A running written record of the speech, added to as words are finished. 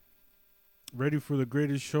Ready for the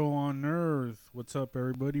greatest show on earth. What's up,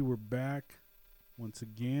 everybody? We're back once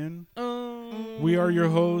again. We are your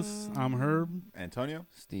hosts. I'm Herb. Antonio.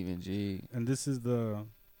 Stephen G. And this is the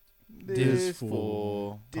This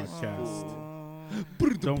Fool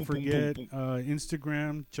podcast. Don't forget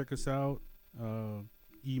Instagram. Check us out.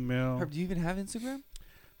 Email. Herb, do you even have Instagram?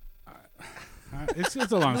 It's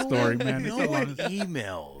a long story, man. It's a long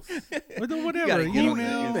emails. whatever.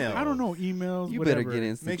 email. I don't know emails. You whatever. better get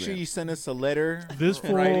Instagram. Make sure you send us a letter. This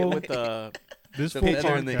fool. Write it with the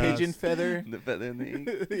pigeon feather. The feather in the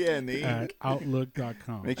ink. Yeah, in the At ink.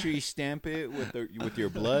 outlook.com. Make sure you stamp it with your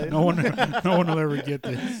blood. No one will ever get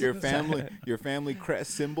this. Your family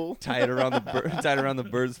crest symbol. Tie it around the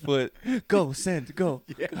bird's foot. Go, send, go.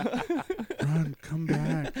 Yeah. Run, come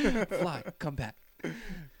back. Fly, come back.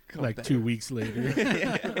 Come Like back. 2 weeks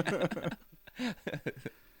later.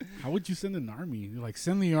 How would you send an army? You're like,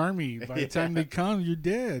 send the army. By the time they come, you're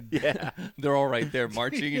dead. Yeah. They're all right there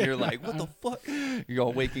marching, and you're like, what the fuck? You're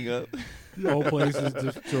all waking up. The whole place is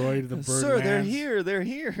destroyed. The bird Sir, they're lands. here. They're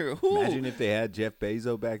here. Ooh. Imagine if they had Jeff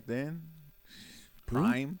Bezos back then.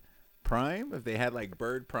 Prime. If they had like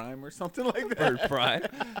Bird Prime or something like that. Bird Prime.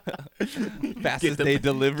 Fastest day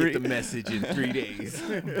delivery. Get the message in 3 days.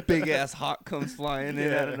 Big ass hawk comes flying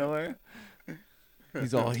in out of nowhere.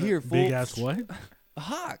 He's all here, fool. Big ass what? A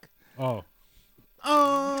hawk. Oh.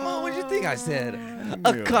 Oh, what'd you think I said?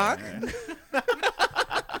 A cock?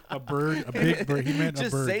 A bird. A big bird. He meant Just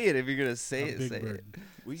a bird. say it if you're gonna say A it. big Say bird. it.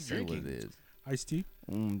 We Say what it drinking. is. Iced tea?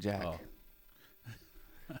 Jack. Oh.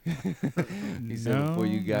 He said it before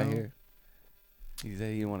you got No. here. He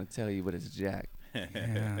said he didn't want to tell you, but it's Jack.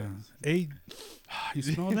 Yeah. Hey, you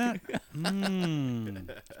smell that?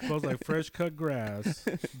 Smells like fresh cut grass.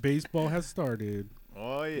 Baseball has started.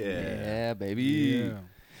 Oh yeah. Yeah, baby. Yeah.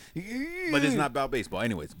 But it's not about baseball.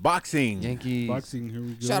 Anyways, boxing. Yankees. Boxing, here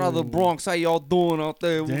we go. Shout out to the Bronx. How y'all doing out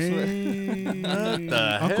there? Dang.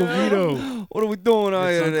 the Uncle hell? Vito. What are we doing out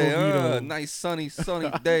It's here Uncle today? Vito. Nice sunny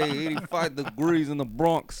day, 85 degrees in the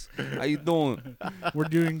Bronx. How you doing? We're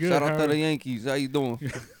doing good. Shout out How- to the Yankees. How you doing?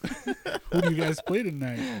 Who do you guys play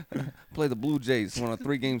tonight? Play the Blue Jays. Won a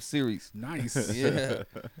 3-game series. Nice. Yeah.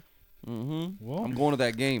 Well, I'm going to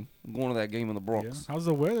that game. I'm going to that game in the yeah. Bronx. How's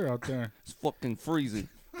the weather out there? It's fucking freezing.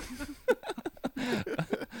 I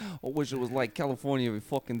wish it was like California every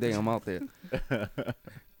fucking day I'm out there.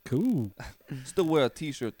 Cool. Still wear a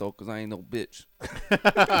t-shirt though, cause I ain't no bitch.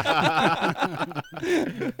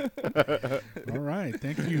 All right.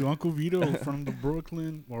 Thank you, Uncle Vito from the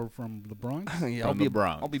Brooklyn or from the Bronx. Yeah, From the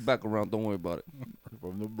Bronx. I'll be back around. Don't worry about it.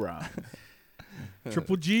 From the Bronx.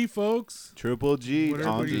 Triple G, folks. Triple G What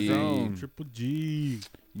on everybody's the on. zone. Triple G.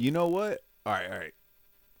 You know what? All right.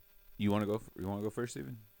 You want to go? You want to go first,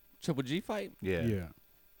 Steven? Triple G fight? Yeah.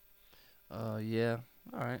 Yeah.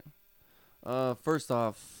 All right. First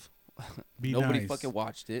off, Be nobody nice. fucking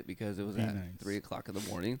watched it because it was Be at nice. 3:00 in the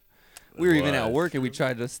morning. We were even at work and we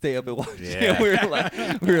tried to stay up and watch Yeah.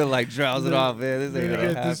 it. We were like drowsing off, man. This Let ain't me gonna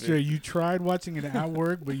get this happen. straight. You tried watching it at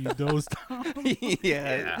work, but you dozed off.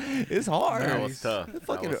 yeah, it's hard. That was tough. It's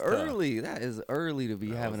fucking That was tough. early. That is early to be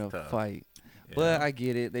That having a was tough. fight. Yeah. But I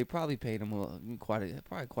get it. They probably paid him quite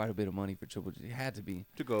a bit of money for Triple G. It had to be.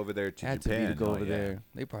 to go over there to Had Japan. to be to go Oh, over yeah. there.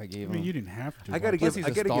 They probably I gave mean, him. you didn't have to. I gotta Plus give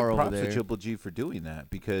he's a props star over to there. Triple G for doing that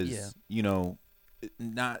because Yeah. you know,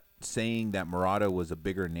 not saying that Murata was a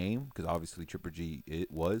bigger name because obviously Triple G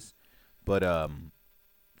it was, but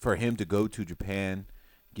for him to go to Japan,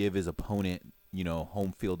 give his opponent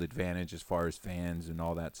home field advantage as far as fans and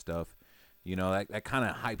all that stuff, that kind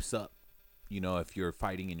of hypes up, if you're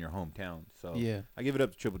fighting in your hometown. So Yeah. I give it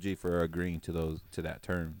up to Triple G for agreeing to that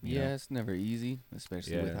term. you know? Yeah, it's never easy,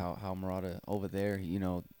 especially with Yeah. how Murata over there.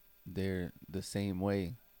 They're the same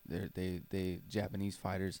way. They Japanese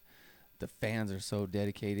fighters. The fans are so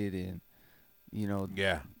dedicated, and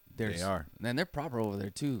Yeah, they're they are. And they're proper over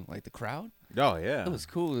there too. Like the crowd, Oh yeah, it was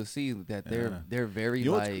cool to see that Yeah. they're very You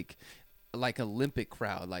know what's- like Olympic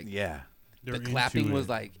crowd. Like yeah. They're the into clapping was it.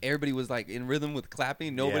 like everybody was like in rhythm with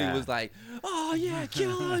clapping. Nobody Yeah. was like, oh yeah,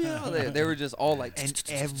 kill yeah. They were just all like, And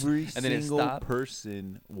every and then it single stopped.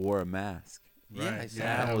 person wore a mask. Yeah, Right. I saw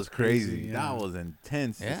Yeah. That was crazy. yeah. That was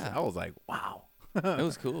intense. Yeah. I was like, wow. It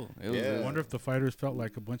was cool. It was. Yeah. I wonder if the fighters felt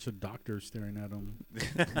like a bunch of doctors staring at them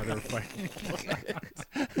while they were fighting.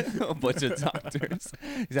 a bunch of doctors.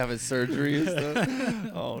 He's having surgery and stuff.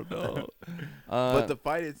 Oh no. But the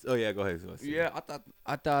fight is. Oh yeah, go ahead. yeah,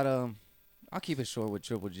 I thought I'll keep it short with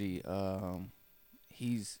Triple G.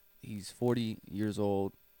 He's 40 years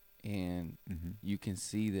old, and Mhm. you can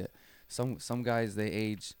see that some guys they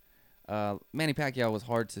age Manny Pacquiao was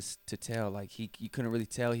hard to tell. Like you couldn't really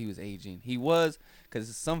tell he was aging. He was,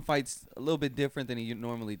 because some fights a little bit different than he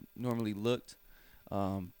normally looked.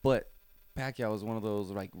 But Pacquiao was one of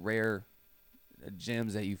those like rare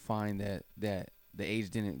gems that you find that the age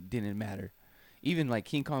didn't matter. Even like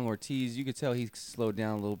King Kong Ortiz, you could tell he slowed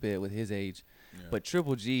down a little bit with his age. Yeah. But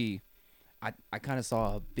Triple G, I kind of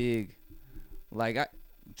saw a big,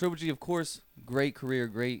 Triple G, of course, great career,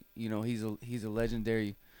 great. You know, he's a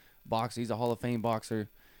legendary boxer. He's a Hall of Fame boxer.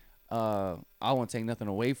 I won't take nothing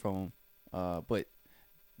away from him. But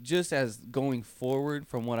just as going forward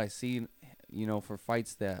from what I see, you know, for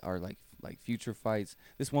fights that are like future fights,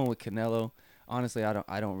 this one with Canelo, honestly,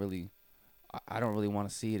 I don't really want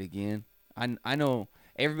to see it again. I know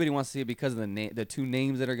everybody wants to see it because of the two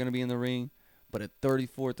names that are going to be in the ring, but a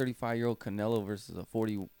 34, 35-year-old Canelo versus a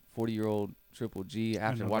 40-year-old Triple G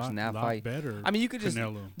after watching that fight. Better, I mean, you could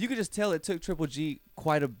just tell it took Triple G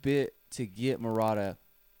quite a bit to get Murata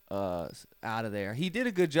out of there. He did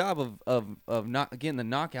a good job of not getting the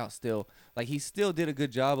knockout still. Like, he still did a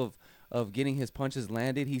good job of getting his punches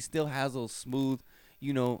landed. He still has those smooth,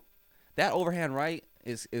 you know, that overhand right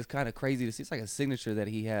is kind of crazy to see. It's like a signature that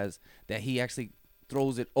he has, that he actually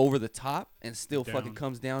throws it over the top and still fucking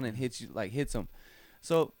comes down and hits him.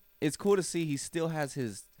 So it's cool to see he still has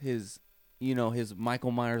his you know, his Michael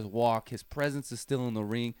Myers walk. His presence is still in the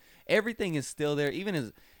ring. Everything is still there.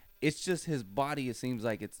 Even it's just his body. It seems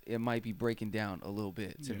like it might be breaking down a little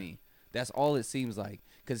bit to me. That's all it seems like,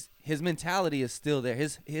 because his mentality is still there.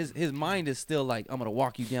 His mind is still like, I'm gonna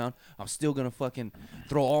walk you down. I'm still gonna fucking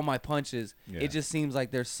throw all my punches. Yeah. It just seems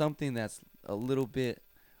like there's something that's a little bit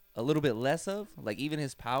less of, like even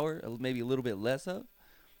his power, maybe a little bit less of,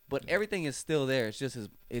 but everything is still there.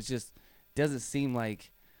 It just doesn't seem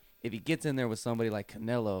like if he gets in there with somebody like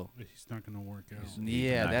Canelo, he's not gonna work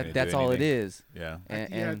out. That's all it is. Yeah,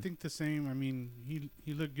 I think the same. I mean,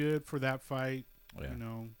 he looked good for that fight. You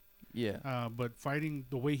know. Yeah. But fighting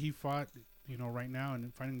the way he fought, you know, right now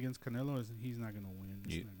and fighting against Canelo, he's not gonna win.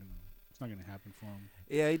 It's not gonna happen for him.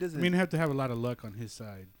 Yeah, he doesn't. I mean, have to have a lot of luck on his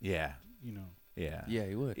side. Yeah. You know. Yeah. Yeah,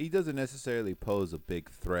 he would. He doesn't necessarily pose a big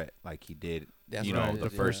threat like he did, That's the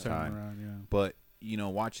first time. Around, But, you know,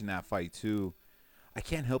 watching that fight too, I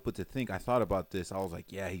can't help but to think, I thought about this. I was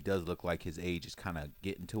like, yeah, he does look like his age is kind of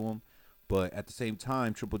getting to him. But at the same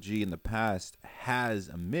time, Triple G in the past has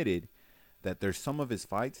admitted that there's some of his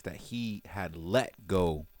fights that he had let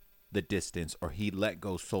go the distance, or he let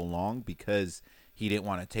go so long because he didn't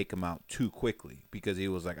want to take him out too quickly, because he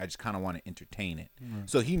was like, I just kind of want to entertain it.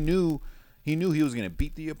 So he knew he was going to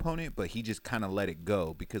beat the opponent, but he just kind of let it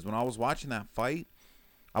go. Because when I was watching that fight,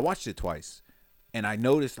 I watched it twice, and I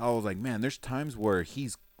noticed, I was like, man, there's times where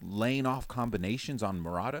he's laying off combinations on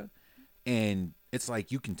Murata, and it's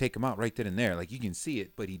like you can take him out right then and there. Like, you can see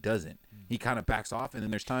it, but he doesn't. He kind of backs off, and then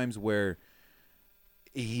there's times where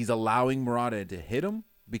he's allowing Murata to hit him,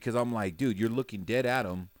 because I'm like, dude, you're looking dead at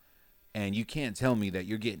him, and you can't tell me that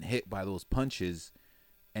you're getting hit by those punches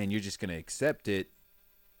and you're just going to accept it,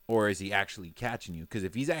 or is he actually catching you? Because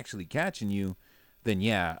if he's actually catching you, then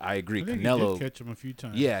yeah, I agree. Canelo he did catch him a few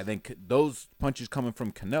times. Yeah, then those punches coming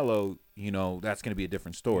from Canelo, you know, that's going to be a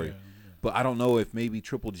different story. Yeah. But I don't know if maybe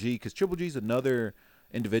Triple G, because Triple G is another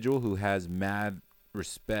individual who has mad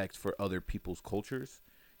respect for other people's cultures.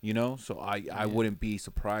 You know, so I wouldn't be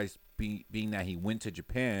surprised, being that he went to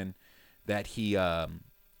Japan, that he,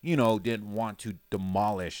 you know, didn't want to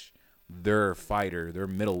demolish their fighter, their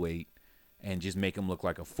middleweight, and just make him look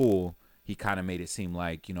like a fool. He kind of made it seem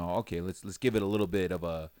like, you know, okay, let's give it a little bit of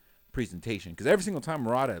a presentation. Because every single time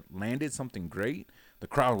Murata landed something great, the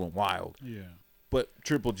crowd went wild. Yeah. But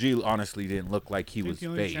Triple G honestly didn't look like he was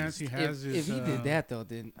phased. If he did that, though,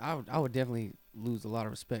 then I would definitely lose a lot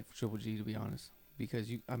of respect for Triple G, to be honest.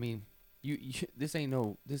 Because you this ain't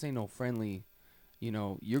no friendly, you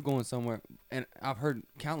know, you're going somewhere. And I've heard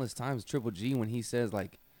countless times Triple G when he says,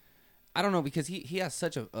 like, I don't know, because he has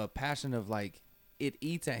such a passion of, like, it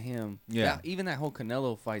eats at him. Yeah. Even that whole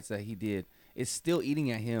Canelo fights that he did, it's still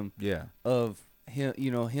eating at him. Yeah. Of him,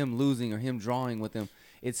 you know, him losing or him drawing with him.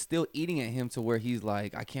 It's still eating at him to where he's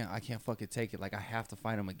like, I can't fucking take it. Like, I have to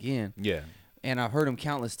fight him again. Yeah. And I've heard him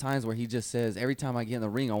countless times where he just says, every time I get in the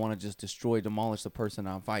ring, I want to just demolish the person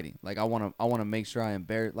I'm fighting. Like, I want to make sure I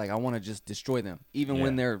embarrass. Like, I want to just destroy them. Even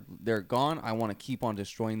when they're gone, I want to keep on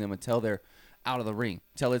destroying them until they're out of the ring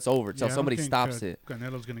till it's over, till I don't somebody think, stops it.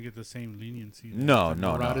 Canelo's gonna get the same leniency. No, that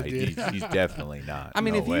no, no. Murata did. He's definitely not. I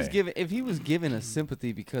mean, No if he was given a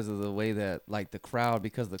sympathy because of the way that like the crowd,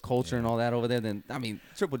 because of the culture and all that over there, then I mean,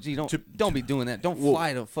 Triple G don't be doing that. Don't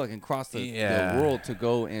fly to fucking cross the world to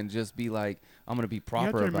go and just be like, I'm gonna be proper you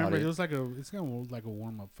have to about remember, it. It was like it's kind of like a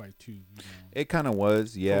warm up fight too. You know? It kind of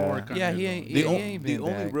was, yeah. Yeah, he ain't. The been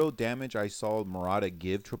only back. real damage I saw Murata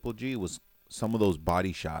give Triple G was some of those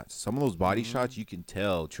body shots. Some of those body shots, you can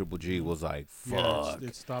tell Triple G was like, fuck. Yeah,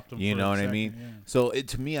 it stopped him. You for know a what I second, mean? Yeah. So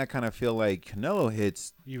to me, I kind of feel like Canelo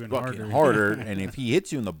hits Even fucking harder. and if he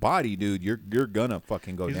hits you in the body, dude, you're gonna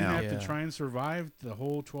fucking go He's down. gonna have to try and survive the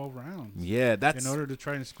whole 12 rounds. Yeah, that's in order to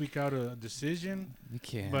try and squeak out a decision. You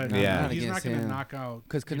can't. But Yeah. he's not gonna knock out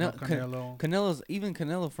because Canelo. Canelo's even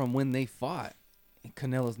Canelo from when they fought.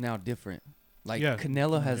 Canelo's now different. Like Yeah.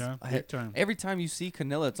 Canelo has big time. every time you see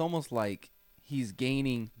Canelo, it's almost like he's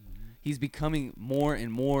gaining, he's becoming more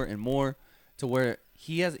and more and more to where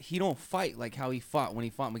he don't fight like how he fought when he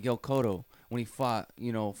fought Miguel Cotto, when he fought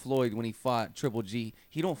Floyd, when he fought Triple G.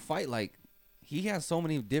 He don't fight like, he has so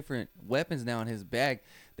many different weapons now in his bag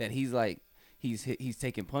that he's like he's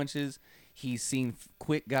taking punches. He's seen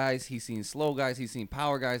quick guys, he's seen slow guys, he's seen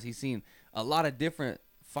power guys, he's seen a lot of different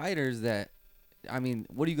fighters that, I mean,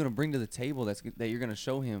 what are you gonna bring to the table that you're gonna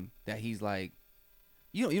show him that he's like,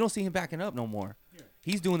 you don't see him backing up no more. Yeah.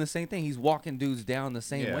 He's doing the same thing. He's walking dudes down the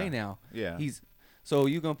same way now. Yeah. So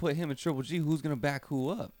you're gonna put him and Triple G. Who's gonna back who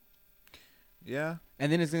up? Yeah.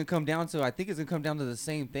 And then it's gonna come down to, I think it's gonna come down to the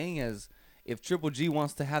same thing as if Triple G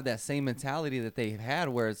wants to have that same mentality that they've had,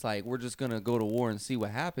 where it's like we're just gonna go to war and see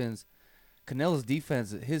what happens. Canelo's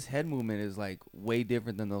defense, his head movement is like way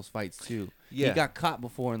different than those fights too. Yeah. He got caught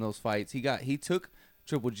before in those fights. He took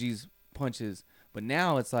Triple G's punches, but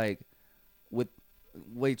now it's like with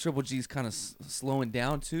way Triple G's kind of slowing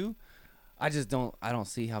down too. I don't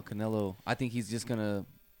see how Canelo. I think he's just gonna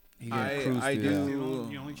cruise I through do. that.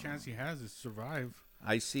 The only chance he has is survive.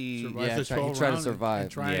 I see. Survive Yeah, the he 12 try to rounds survive. and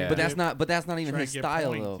try Yeah. and But get- that's not even try his and get style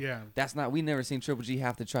points. though. Yeah. That's not. We never seen Triple G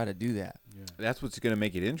have to try to do that. Yeah. That's what's gonna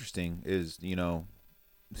make it interesting is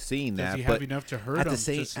seeing Does that. he But have enough to hurt at him the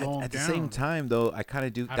same to slow him at the down? same time, though, I kind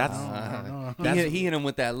of do. I That's don't know. That's- He hit him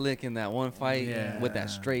with that lick in that one fight with Yeah. that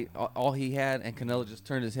straight. All he had, and Canelo just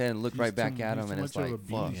turned his head and looked right back at him, and it's like,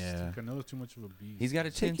 fuck. Yeah. Canelo's too much of a beast. He's got a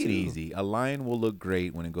chin Take it too. easy. A lion will look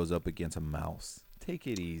great when it goes up against a mouse. Take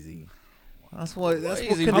it easy. That's what. That's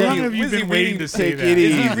what. Is he How long reading- have you was he been waiting reading- to say Take that? it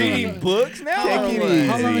Is he easy. reading books now? Take or it what? easy.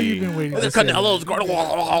 How long have you been waiting to say that? Canelo's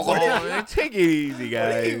going. Take it easy,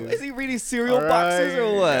 guys. Is he reading cereal All boxes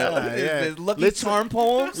or what? right. Yeah. Is Lucky Let's- Charm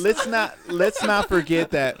poems? Let's not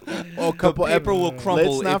forget that. A couple. The paper will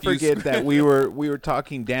crumble. Let's not if you forget that we were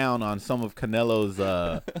talking down on some of Canelo's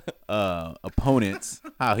opponents.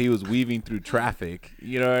 How he was weaving through traffic.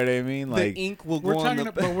 You know what I mean? Like the ink will We're go on talking the.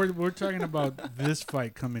 about we're talking about this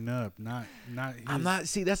fight coming up, not. His, I'm not.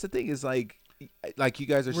 See, that's the thing. Is like you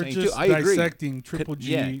guys are We're saying just too. I agree. dissecting Triple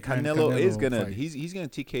G. Yeah, and Canelo is gonna. fight. He's gonna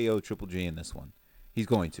TKO Triple G in this one. He's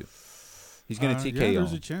going to. He's gonna TKO. Yeah,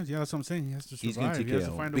 there's a chance. Yeah, that's what I'm saying. He has to survive. He's gonna He has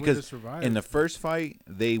to TKO find a because way to survive. in the first fight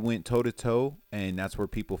they went toe to toe, and that's where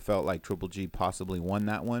people felt like Triple G possibly won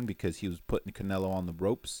that one because he was putting Canelo on the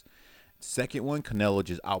ropes. Second one, Canelo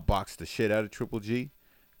just outboxed the shit out of Triple G.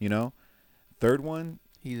 Third one,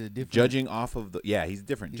 He's a different. judging off of he's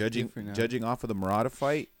different. He's different now. Judging off of the Murata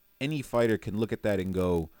fight, any fighter can look at that and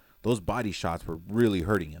go, those body shots were really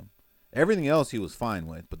hurting him. Everything else he was fine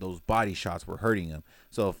with, but those body shots were hurting him.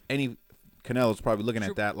 So if Canelo's probably looking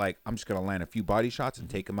at that like, I'm just gonna land a few body shots and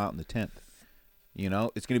take him out in the 10th.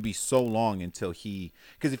 It's gonna be so long until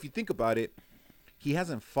because if you think about it, he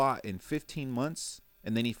hasn't fought in 15 months,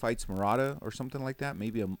 and then he fights Murata or something like that.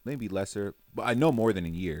 Maybe lesser, but I know more than a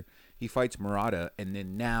year. He fights Murata, and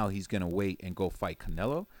then now he's gonna wait and go fight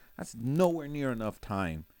Canelo. That's nowhere near enough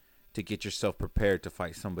time to get yourself prepared to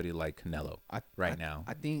fight somebody like Canelo now.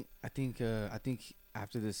 I think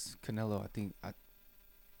after this Canelo,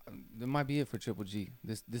 that might be it for Triple G.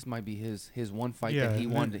 This might be his one fight that he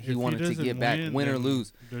wanted. He wanted to get back, win or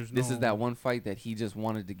lose. This is that one fight that he just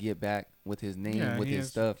wanted to get back with his name, with his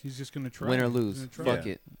stuff. He's just gonna try. Win or lose, fuck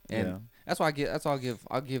Yeah. it. And that's why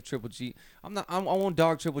I'll give Triple G. I won't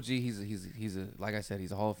dog Triple G. He's a, like I said,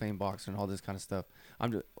 he's a Hall of Fame boxer and all this kind of stuff.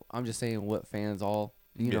 I'm just saying what fans all,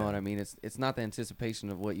 you know what I mean. It's not the anticipation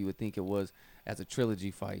of what you would think it was as a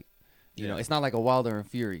trilogy fight. You know, it's not like a Wilder and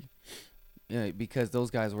Fury. Because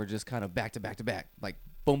those guys were just kind of back to back to back, like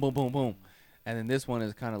boom, boom, boom, boom. And then this one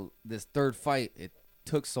is kind of this third fight. It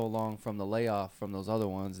took so long from the layoff from those other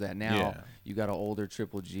ones that now you got an older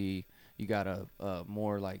Triple G. You got a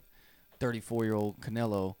more like 34-year-old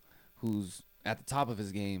Canelo who's at the top of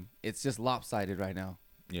his game. It's just lopsided right now.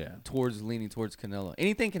 Yeah. Leaning towards Canelo.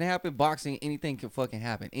 Anything can happen. Boxing, anything can fucking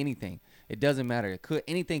happen. Anything. It doesn't matter.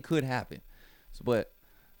 Anything could happen. So, but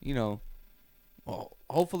well,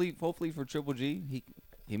 hopefully for Triple G,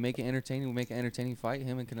 he make it entertaining. We make an entertaining fight,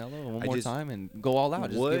 him and Canelo, one more time, and go all out.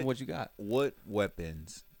 Just give him what you got. What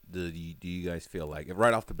weapons do you guys feel like,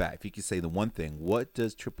 right off the bat, if you could say the one thing, what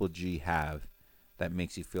does Triple G have that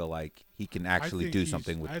makes you feel like he can actually do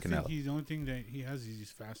something with Canelo? I think the only thing that he has is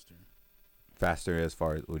he's faster. Faster as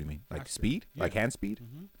far as, what do you mean? Like speed? Yeah. Like hand speed?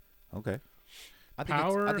 Mm-hmm. Okay. I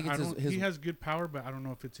think he has good power, but I don't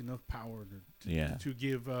know if it's enough power to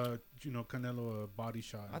give Canelo a body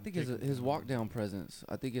shot. I think his walk down presence.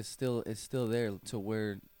 I think it's still there to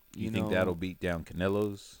where you think that'll beat down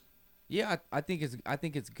Canelo's. Yeah, I think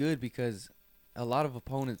it's good because a lot of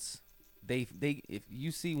opponents they if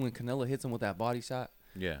you see when Canelo hits him with that body shot,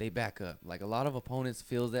 they back up. Like a lot of opponents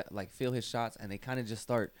feel his shots and they kind of just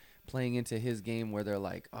start playing into his game where they're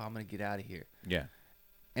like, oh, I'm gonna get out of here. Yeah.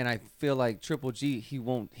 And I feel like Triple G, he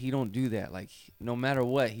don't do that. Like no matter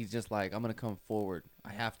what, he's just like, I'm gonna come forward.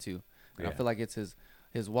 I have to. And I feel like it's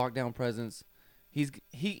his walk down presence.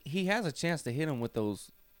 He has a chance to hit him with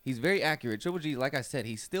those. He's very accurate. Triple G, like I said,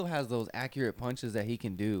 he still has those accurate punches that he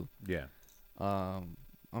can do. Yeah. I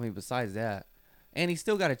mean, besides that, and he's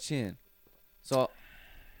still got a chin, so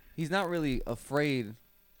he's not really afraid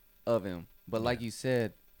of him. But like you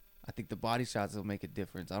said, I think the body shots will make a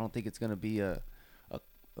difference. I don't think it's gonna be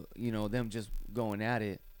them just going at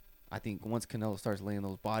it. I think once Canelo starts laying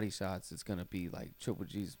those body shots, it's gonna be like Triple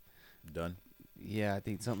G's done. Yeah, I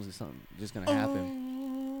think something's just gonna happen.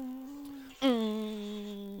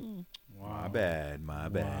 Wow. My bad.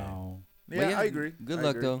 Wow. Yeah, I agree. Good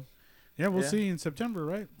luck though. Yeah, we'll see in September,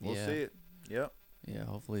 right? We'll see it. Yep. Yeah,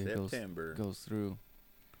 hopefully September. it goes through.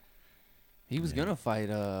 He was gonna fight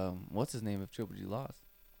what's his name if Triple G lost?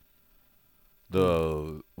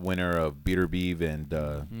 The winner of Bitterbeef and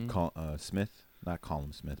Smith, not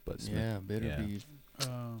Colin Smith, but Smith. Yeah, Bitterbeef.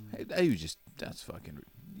 That's fucking.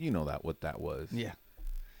 You know what that was. Yeah.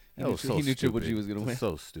 He knew Triple G was gonna win.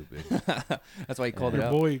 So stupid. That's why he called it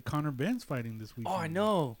out. Your boy Conor Ben's fighting this week. Oh, I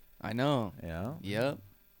know. Yeah. Yep.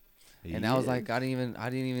 And I was like, I didn't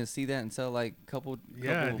even see that until like couple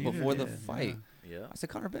before the fight. Yeah. I said,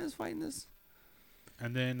 Conor Ben's fighting this.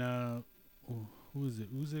 And then who is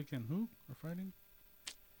it? Usyk and who are fighting?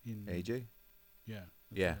 AJ.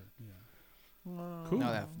 Yeah. Cool.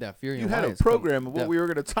 No, that Fury you and had Wyatt's a program of what we were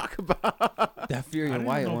going to talk about. That Fury and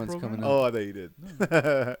Wyatt one's coming up. Oh, I thought you did.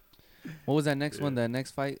 No. What was that next one? The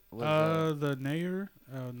next fight was the Nair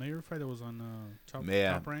fight that was on top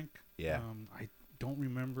rank. Yeah. I don't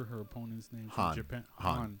remember her opponent's name Han. from Japan.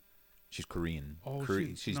 Han. She's Korean. Oh,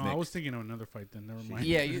 she's no, mixed. I was thinking of another fight then. Never mind.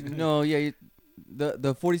 Yeah,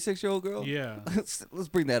 the 46-year-old girl. Yeah. Let's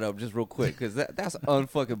bring that up just real quick because that's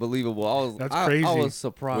unfucking believable. That's crazy. I was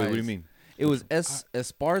surprised. Wait, what do you mean? It was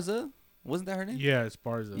Esparza. Wasn't that her name? Yeah,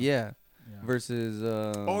 Esparza. Yeah. Versus.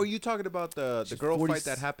 Are you talking about the girl fight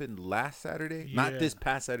that happened last Saturday? Yeah. Not this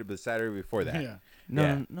past Saturday, but Saturday before that. Yeah.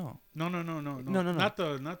 No. No. Not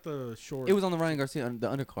the short. It was on the Ryan Garcia the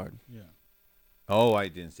undercard. Yeah. Oh, I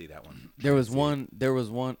didn't see that one. There was one.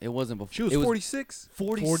 It wasn't before. She was 46.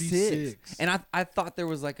 46. And I thought there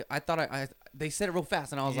was like they said it real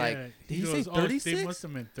fast, and I was like, did he say 36? They must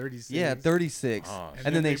have meant 36. Yeah, 36.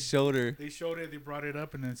 And then they showed her. They showed it. They brought it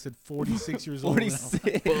up, and then it said 46 years old.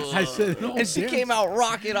 46. I said, no, and she came out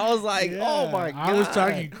rocking. I was like, oh my god. I was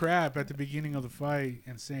talking crap at the beginning of the fight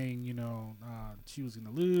and saying, she was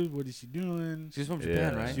gonna lose. What is she doing? She's from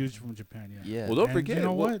Japan, right? She was from Japan. Yeah. Well, don't forget. You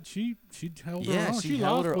know what? She held her own. Yeah, she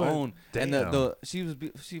held her own. Damn. And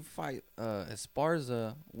she fight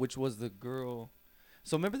Esparza, which was the girl.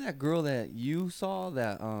 So remember that girl that you saw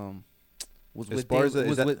that was with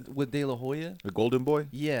Esparza, with De La Hoya? The Golden Boy?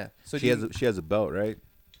 Yeah. So she has a belt, right?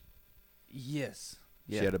 Yes.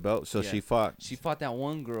 Yeah. She had a belt, so she fought. She fought that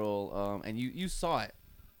one girl, and you saw it,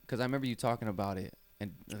 because I remember you talking about it.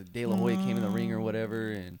 And De La Hoya came in the ring or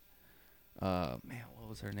whatever, and man, what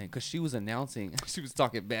was her name? Because she was announcing, she was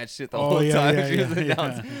talking bad shit the whole time. She was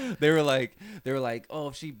announcing. They were like, oh,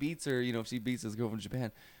 if she beats her, if she beats this girl from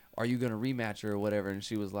Japan, are you gonna rematch her or whatever? And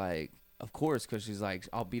she was like, of course, because she's like,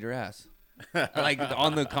 I'll beat her ass. Like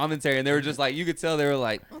on the commentary, and they were just like, you could tell they were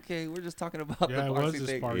like, okay, we're just talking about the boxing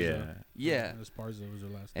thing. Yeah. Esparza was her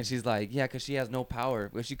last. And she's like, yeah, because she has no power,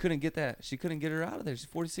 but she couldn't get her out of there. She's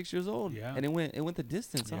 46 years old. Yeah. And it went the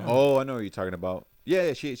distance. Yeah. Huh? Oh, I know what you're talking about.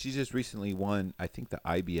 Yeah, she just recently won, I think, the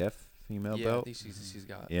IBF female belt. I think she's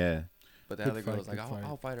got. Yeah. But the other girl was like,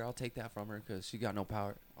 I'll fight her. I'll take that from her because she got no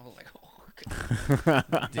power. I was like, oh,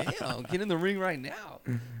 damn, get in the ring right now.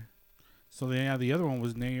 So the other one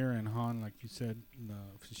was Nair and Han, like you said.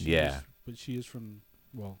 But she is from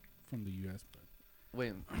the U.S. But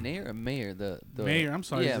Wait, Nair or Mayor? The Mayor. I'm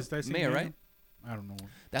sorry. Yeah, is this Mayor, right? I don't know.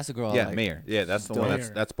 That's the girl. Yeah, I like. Mayor. Yeah, that's the dope.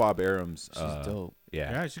 one. That's Bob Arum's. She's dope.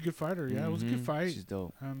 Yeah, She's a good fighter. Yeah, it was a good fight. She's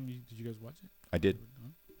dope. Did you guys watch it? I did.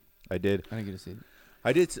 I didn't get to see it.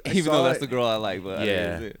 I did. Even though that's the girl I like, but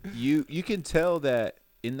yeah, you can tell that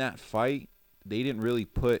in that fight they didn't really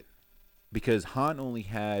put, because Han only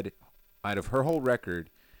had, out of her whole record,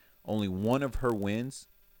 only one of her wins.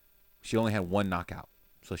 She only had one knockout,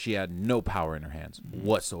 so she had no power in her hands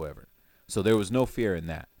whatsoever. So there was no fear in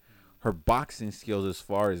that. Her boxing skills, as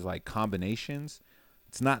far as like combinations,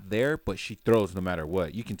 it's not there, but she throws no matter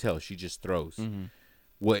what. You can tell she just throws.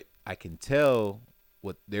 What I can tell,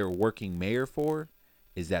 what they're working Mayor for,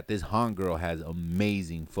 is that this Han girl has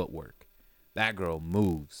amazing footwork. That girl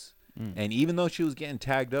moves. And even though she was getting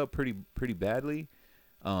tagged up pretty badly,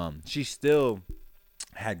 she still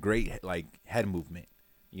had great like head movement.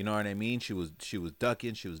 You know what I mean? She was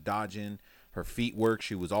ducking, she was dodging, her feet work,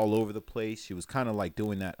 she was all over the place. She was kind of like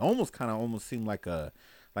doing that, almost seemed like a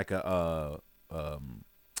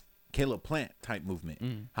Caleb Plant type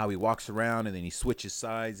movement. How he walks around and then he switches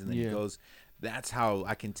sides and then he goes. That's how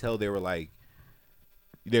I can tell they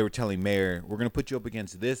were telling Mayor, we're going to put you up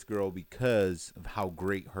against this girl because of how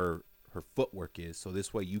great her footwork is. So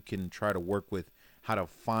this way you can try to work with how to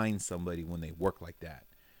find somebody when they work like that.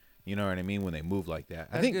 You know what I mean? When they move like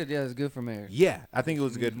that. That's good. Yeah, it's good for Mayor. Yeah, I think it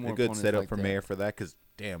was a good setup like for that. Mayor for that, because,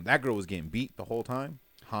 damn, that girl was getting beat the whole time,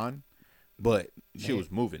 Han, but she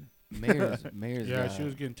was moving. Mayor's Yeah, she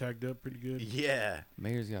was getting tagged up pretty good. Yeah.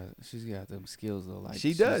 She's got them skills though. Like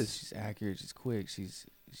she does. She's accurate. She's quick. She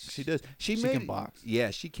does. She can box.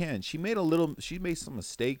 Yeah, she can. She made some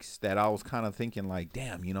mistakes that I was kind of thinking like,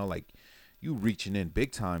 damn, like you reaching in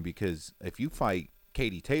big time, because if you fight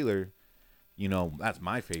Katie Taylor, that's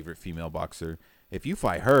my favorite female boxer. If you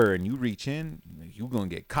fight her and you reach in, you're going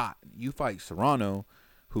to get caught. You fight Serrano,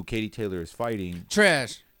 who Katie Taylor is fighting.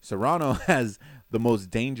 Trash. Serrano has the most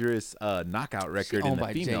dangerous knockout record in the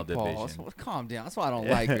by female Jake Paul. division. Calm down. That's why I don't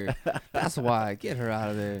like her. That's why. Get her out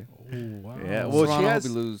of there. Oh, wow. Yeah, well, Serrano she has.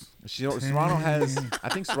 hope he lose. Serrano has. I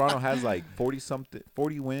think Serrano has like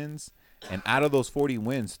 40 wins, and out of those 40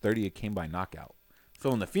 wins, 30 came by knockout.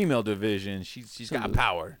 So in the female division, she's got lose.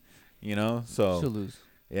 power. So She'll lose.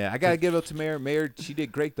 Yeah, I gotta give it up to Mayor. Mayor, she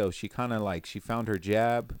did great though. She kind of she found her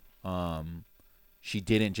jab. She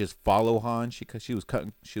didn't just follow Han. She was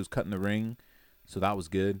cutting the ring, so that was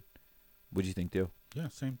good. What'd you think, Theo? Yeah,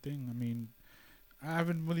 same thing. I mean, I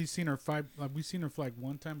haven't really seen her fight. Like, we've seen her fight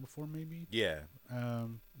one time before, maybe. Yeah. I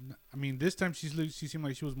mean, this time she seemed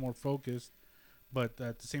like she was more focused, but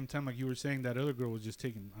at the same time, like you were saying, that other girl was just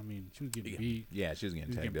taking. I mean, she was getting beat. Yeah, she was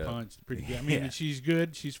getting tagged up. Punched pretty good. I mean, she's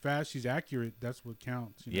good. She's fast. She's accurate. That's what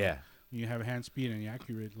counts. Yeah. When you have hand speed and you're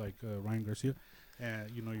accurate, like Ryan Garcia.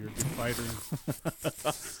 You're a good fighter.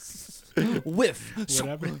 Whiff.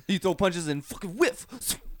 Whatever. You throw punches and fucking whiff.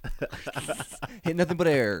 Hit nothing but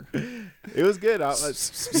air. It was good.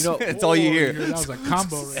 That's all you hear. That was a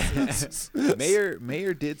combo right there.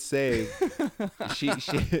 Mayor did say she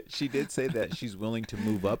did say that she's willing to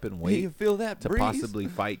move up and weight. You feel that to breeze? possibly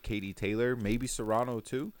fight Katie Taylor, maybe Serrano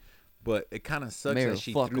too. But it kind of sucks Mayor that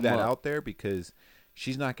she fuck threw 'em that up. out there, because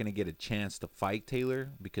she's not going to get a chance to fight Taylor,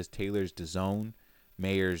 because Taylor's DAZN,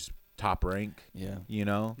 Mayor's top rank. Yeah.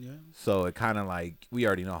 Yeah. So it kind of like, we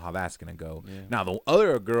already know how that's going to go. Yeah. Now the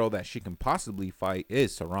other girl that she can possibly fight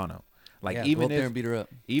is Serrano. Like, Yeah, even go up there if and beat her up.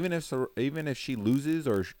 even if she loses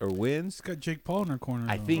or wins, It's got Jake Paul in her corner.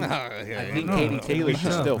 I though. think Yeah. I think No, Katie that's Taylor gonna be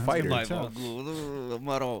should tough. still That's fight gonna her. be tough.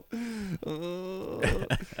 I don't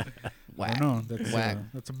know. Whack.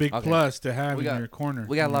 That's a big Okay. plus to have We in got- your corner.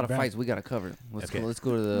 We got a in lot your of back. fights we got to cover. Let's Okay. go. Let's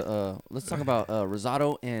go to the. Let's talk about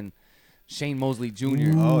Rosado and Shane Mosley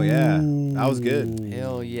Jr. Oh yeah, that was good.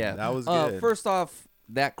 Hell yeah, That was good. First off,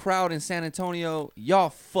 that crowd in San Antonio, y'all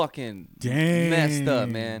fucking Dang. messed up,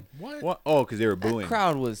 man. What? Oh, because they were That booing.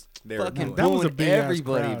 crowd was They were fucking booing. That was a booing big-ass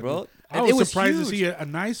everybody, crowd, bro. dude. I And was surprised huge. to see a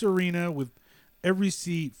nice arena with every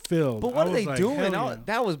seat filled. But what I are was they like, doing? hell yeah.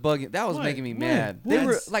 That was bugging. That was What? making me What? mad. What? They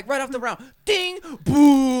were like right off the round, ding,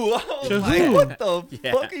 boo. I was To like, who? what the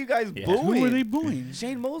Yeah. fuck are you guys Yeah. booing? Who were they booing?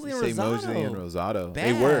 Shane Mosley and Say Rosado. Mosley and Rosado.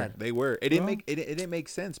 Bad. They were. It didn't Well- make it didn't make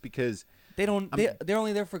sense, because They don't. They're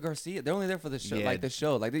only there for Garcia. They're only there for the show. Yeah. Like the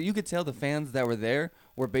show. Like you could tell the fans that were there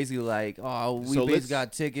were basically like, "Oh, we So basically let's-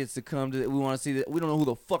 got tickets to come to. We want to see that. We don't know who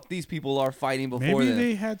the fuck these people are fighting before Maybe then."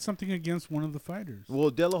 they had something against one of the fighters. well,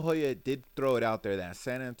 De La Hoya did throw it out there that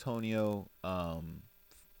San Antonio,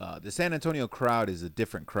 the San Antonio crowd is a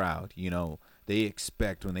different crowd. They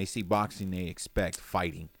expect, when they see boxing, they expect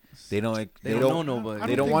fighting. They don't like. They don't know nobody.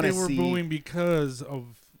 They don't want to They were see. booing because of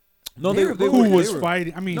No, They they were were. who booing. was they were-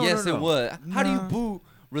 fighting. I mean, No, Yes, no, it no. was. How do you Nah. boo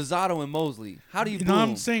Rosado and Mosley? How do you boo? no, I'm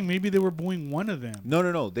them? saying maybe they were booing one of them.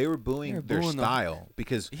 No. They were booing They were their booing them. style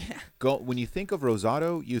because Yeah. when you think of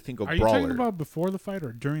Rosado, you think of Are you brawler. talking about before the fight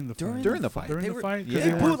or during the fight? During the fight. During They the were- fight, yeah. because They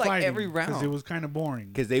they booed weren't like fighting every because round. it was kind of boring.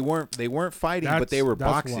 Because they weren't fighting, but they were That's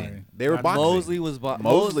boxing. why. They were That's boxing. Mosley was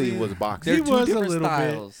Mosley was boxing. They're He two was a different little bit.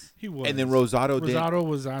 styles. He was. And then Rosado didn't. Rosado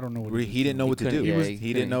was, I don't know what He didn't know what to do. couldn't-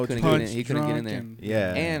 He didn't know what to couldn't do. get in- He couldn't get in drunk there. and-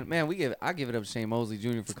 Yeah. And man, I give it up to Shane Mosley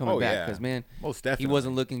Jr. for coming Oh, back yeah. because man, Most definitely. he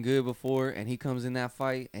wasn't looking good before, and he comes in that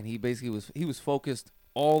fight, and he basically was focused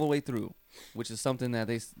all the way through, which is something that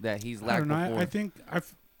he's I lacked don't know. before. I think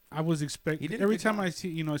I was He expecting did a every good time job.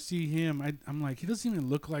 I see him, I'm like, he doesn't even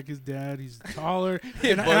look like his dad. He's taller.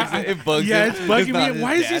 It And bugs him. It bugs yeah, him. it's It's bugging not me. his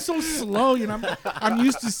Why is he dad. so slow? You know, I'm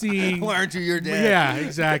used to seeing. Why aren't you your dad? Yeah,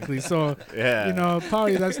 exactly. So Yeah. you know,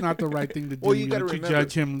 probably that's not the right thing to do. Well, you you know, gotta to remember-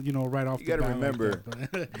 judge him, you know, right off you the gotta bat like remember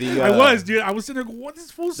that, but- the, I was, dude. I was sitting there going, what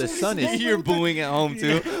is full the son is- You're booing at home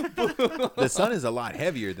too. the son is a lot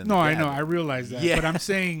heavier than. No, the I dad. know. I realize that. Yeah. But I'm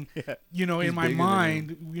saying, you know, He's in my bigger than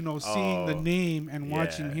mind, you know, seeing the Oh, name and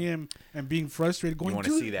watching yeah. him and being frustrated, going, You want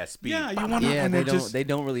to "Dude, see that speed? yeah, you want to." Yeah, and they it just,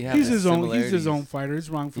 don't really have. he's that his own. He's his similarities. own fighter. It's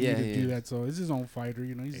wrong for Yeah, me to he do is. that. So it's his own fighter.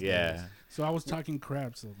 You know. He's Yeah. So I was talking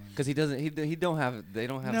crap. So then. Because he doesn't. He don't have. They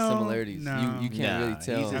don't have No, similarities. no. You can't Nah, really he's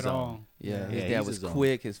tell. his At own. all. Yeah, his Yeah, dad he's was his own.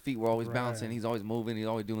 quick. His feet were always Right. bouncing. He's always moving. He's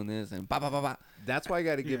always doing this and ba ba ba ba. That's why I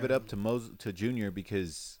got to give it Yeah. up to Junior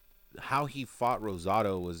because how he fought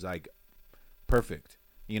Rosado was like perfect.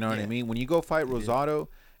 You know what I Yeah. mean? When you go fight He did. Rosado,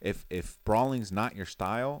 if brawling's not your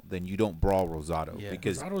style, then you don't brawl Rosado Yeah.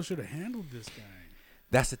 because Rosado should have handled this guy.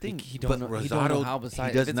 that's the thing. He but don't know. Rosado, He don't know how.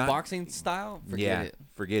 Besides, he does if it's not. boxing style, forget it.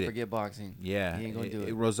 Forget it. Forget boxing. Yeah, He ain't gonna do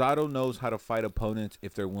it. Rosado knows how to fight opponents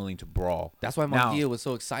if they're willing to brawl. That's why Now- Munguia was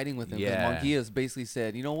so exciting with him. Because Yeah. Munguia's basically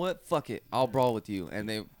said, "You know what? Fuck it. I'll brawl with you."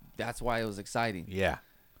 And that's why it was exciting. Yeah,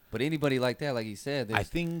 But anybody like that, like he said, I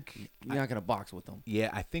think. you're not gonna box with them. Yeah,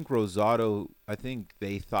 I think Rosado. I think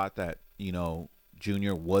they thought that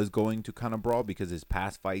Junior was going to kind of brawl because his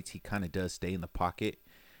past fights he kind of does stay in the pocket,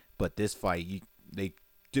 but this fight they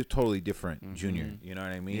did totally different. Junior, you know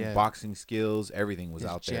what I mean? Yeah. Boxing skills, everything was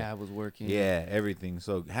His out there. jab was working. Yeah, everything.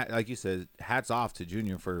 So like you said, hats off to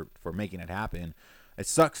Junior for making it happen. It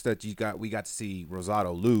sucks that we got to see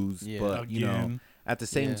Rosado lose, Yeah. but Again. at the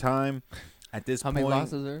same Yeah. time, at this How point, many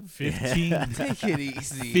losses are? 15. Take it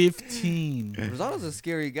easy. 15. Rosado's a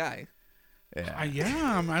scary guy. yeah. I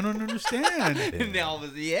am. I don't understand. Now it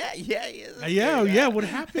was he is. a Yeah, scary yeah. guy. What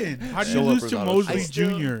happened? How did Show you up, lose to Rosado. Mosley I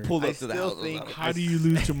still Jr.? Pulled I up to the still house. think- Rosado. How do you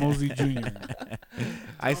lose to Mosley Jr.?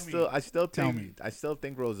 I Tell still Tell think me. I still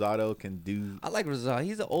think Rosado can do. I like Rosado.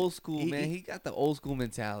 He's an old school He- man. He got the old school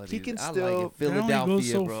mentality. He can I still- like it. That only Philadelphia,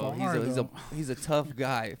 goes so bro. far, though. He's a tough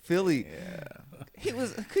guy. Philly. He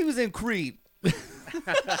was in Creed.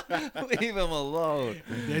 Leave him alone.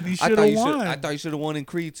 Then he I should thought have you should. won. I thought you should have won in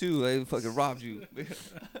Creed too. They fucking robbed you.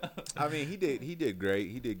 I mean, he did great.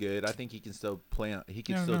 He did good. I think he can still play. He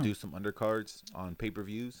can Yeah, I still know. do some undercards on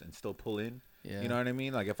pay-per-views and still pull in. Yeah. You know what I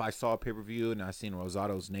mean? Like if I saw a pay-per-view and I seen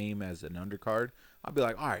Rosado's name as an undercard, I'd be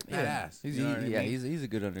like, all right, badass. He's, You know what I mean? he's a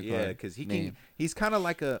good undercard. Yeah, because he name. can. He's kind of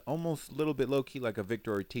like a almost a little bit low key, like a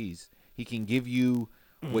Victor Ortiz. He can give you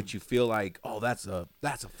what you feel like. Oh, that's a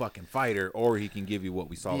fucking fighter, or he can give you what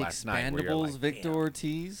we saw The last night. Where you're Expendables, like, Victor "Damn."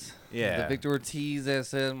 Ortiz. Yeah. The Victor Ortiz that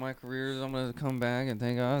said, "My career is I'm gonna come back and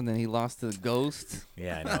thank God." And then he lost to the Ghost.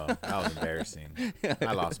 Yeah, I know. That was embarrassing.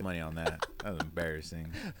 I lost money on that. That was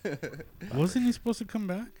embarrassing. Wasn't he supposed to come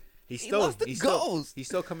back? He's He still lost to he's still, Ghost. he's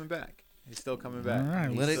still coming back. He's still coming back. All right,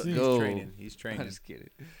 He's let it still- go. He's training. He's I'm training. just kidding.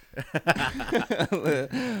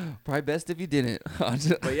 Probably best if you didn't.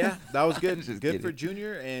 But yeah, that was good. Just Good kidding. for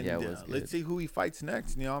Junior, and Yeah, it was good. let's see who he fights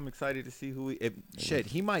next. You know, I'm excited to see who he.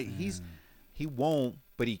 He might. He won't,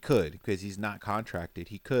 but he could because he's not contracted.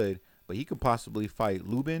 He could, but he could possibly fight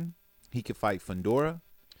Lubin. He could fight Fundora.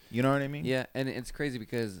 You know what I mean? Yeah, and it's crazy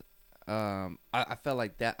because I felt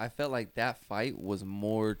like that fight was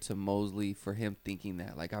more to Mosley for him thinking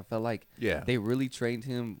that. Like I felt like Yeah. they really trained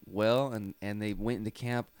him well, and they went into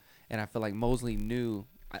camp, and I feel like Mosley knew.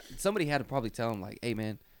 Somebody had to probably tell him like, "Hey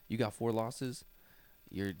man, you got 4 losses.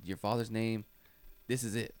 Your father's name. This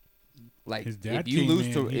is it." Like His dad if you came lose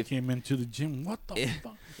in. to He if, came into the gym. What the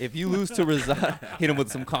fuck? if you lose to Rosado, hit him with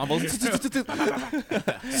some combos.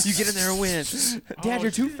 You get in there and win. Dad, Oh,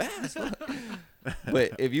 you're too fast.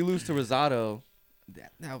 But if you lose to Rosado,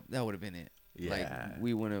 that would have been it. Yeah. Like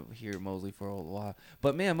we wouldn't hear Mosley for a while.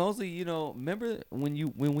 But man, Mosley, remember when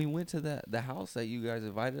we went to the house that you guys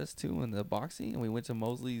invited us to in the boxing, and we went to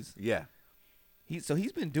Mosley's. Yeah.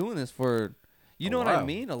 he's been doing this for, you A know what I while.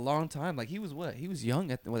 mean, a long time. Like he was what? He was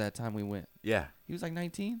young at that time we went. Yeah. He was like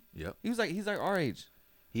 19. Yep. He's like our age.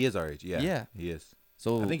 He is our age. Yeah. Yeah. He is.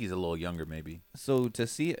 So I think he's a little younger, maybe. So to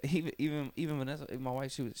see even Vanessa, my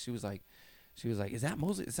wife, she was like, is that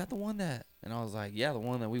Moses? Is that the one that? And I was like, yeah, the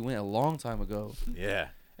one that we went a long time ago. Yeah.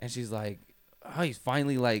 And she's like, oh, he's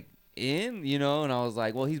finally like in, you know. And I was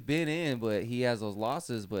like, well, he's been in, but he has those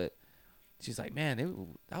losses. But she's like, man,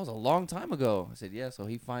 that was a long time ago. I said, yeah. So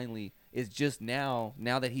he finally is just now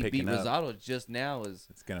that he Picking beat up. Rosado, just now is.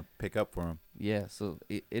 It's gonna pick up for him. Yeah. So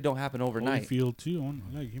it don't happen overnight. Holyfield too.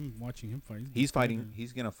 I like him watching him fight. He's fighting.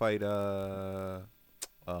 He's gonna fight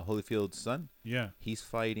Holyfield's son. Yeah. He's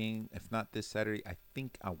fighting. If not this Saturday,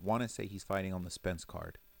 I want to say he's fighting on the Spence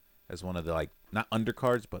card, as one of the not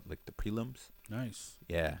undercards, but like the prelims. Nice.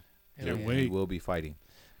 Yeah. Hell He yeah. wait. will be fighting.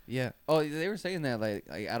 Yeah. Oh, they were saying that like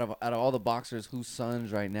out of all the boxers, whose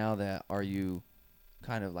sons right now that are you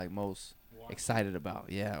kind of like most excited about?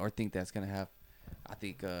 Yeah, or think that's gonna have? I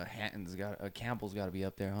think Campbell's got to be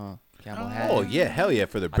up there, huh? Campbell Hatton. Oh yeah, hell yeah,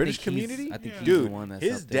 for the I British think he's- community. I think he's the Dude, one that's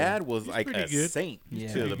his up there. dad was He's like pretty a good. saint Yeah.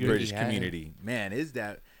 to Pretty the good. British He had it. community. Man, his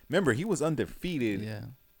dad. Remember, he was undefeated Yeah.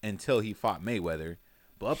 until he fought Mayweather.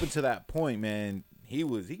 But up until that point, man, he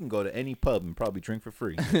can go to any pub and probably drink for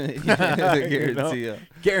free. Yeah, You know? guarantee.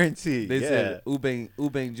 Guaranteed. They yeah. said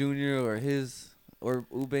Ubang Jr. or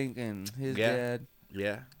Ubang and his Yeah. dad.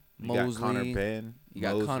 Yeah. You Mosley. got Connor Ben. You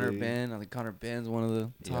got Connor Mosley, Ben. I think Connor Ben's one of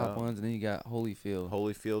the top Yeah. ones, and then you got Holyfield.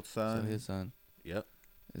 Holyfield's son. So his son Yep.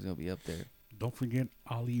 is gonna be up there. Don't forget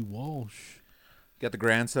Ali Walsh. Got the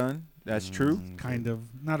grandson. That's true. Kind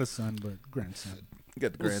of not a son, but grandson. You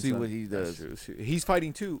got the We'll grandson. see what he That's does. true. He's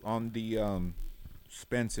fighting too on the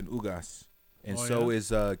Spence and Ugas, and Oh, so yeah?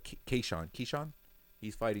 is Keyshawn. Keyshawn,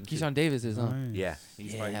 he's fighting. too. Keyshawn Davis is, huh? Nice. Yeah,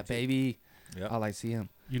 he's Yeah, fighting. too. baby. Yep. I like to see him.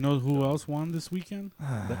 You know who else won this weekend?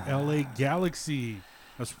 The LA Galaxy.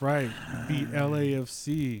 That's right. Beat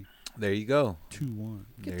LAFC There you go. 2-1.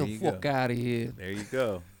 Get There the you fuck go. out of here. There you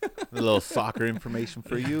go. A little soccer information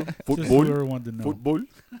for you. Just Football. whoever wanted to know. Football.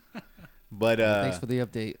 But Thanks for the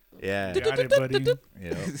update. yeah, Got it, buddy.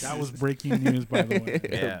 yeah. That was breaking news, by the way.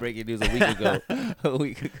 Yeah. Breaking news a week ago. A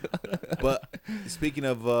week ago. But speaking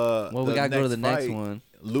of Well, we gotta go to the next fight, one.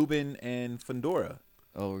 Lubin and Fedora.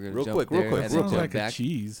 Oh, we're gonna Real jump quick, real there quick, and real then Sounds quick. jump like a back.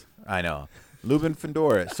 cheese. I know. Lubin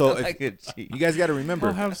Fedora. So if, Like a cheese. you guys got to I'll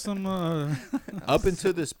remember, have some. up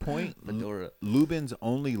until this point, Fedora. Lubin's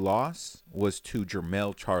only loss was to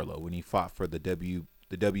Jermell Charlo when he fought for the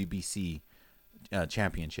WBC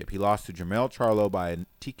championship. He lost to Jermell Charlo by a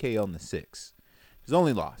TKO in the 6th. His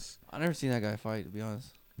only loss. I never seen that guy fight, to be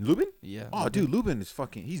honest. Lubin? Yeah. Oh, dude, Lubin is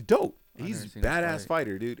fucking. He's dope. I've He's never a seen him badass fight.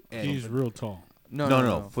 fighter, dude. And He's real tall.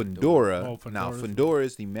 no. Fedora. Oh, Now, Fedora's- Fedora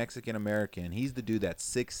is the Mexican American. He's the dude that's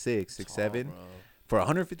 6'6", 6'7". For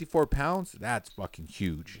 154 pounds, that's fucking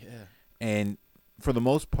huge. Yeah. And for the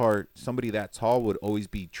most part, somebody that tall would always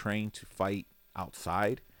be trained to fight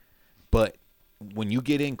outside. But when you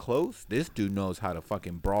get in close, this dude knows how to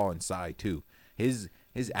fucking brawl inside too. His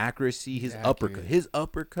accuracy, his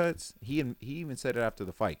uppercuts. He even said it after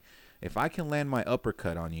the fight. If I can land my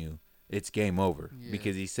uppercut on you, it's game over. Yeah.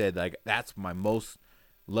 Because he said like that's my most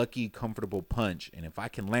lucky, comfortable punch, and if I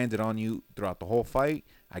can land it on you throughout the whole fight,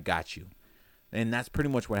 I got you. And that's pretty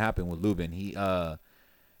much what happened with Lubin. He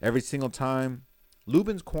every single time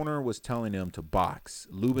Lubin's corner was telling him to box.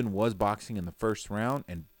 Lubin was boxing in the first round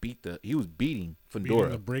and he was beating Fedora.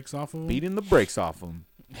 Beating the brakes off of him. Beating the brakes off him.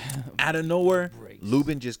 Out of nowhere, Brakes.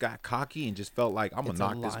 Lubin just got cocky and just felt like I'm gonna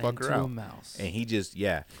knock this fucker A out. mouse. And he just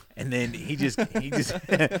and then he just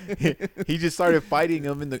he just started fighting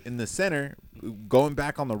him in the center, going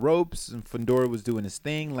back on the ropes, and Fedora was doing his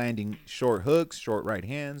thing, landing short hooks, short right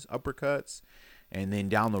hands, uppercuts, and then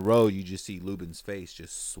down the road you just see Lubin's face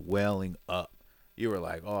just swelling up. You were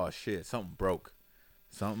like, oh shit, something broke.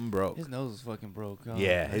 Something broke. His nose is fucking broke. Huh?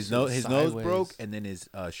 Yeah, That his shit nose was his nose sideways. broke, and then his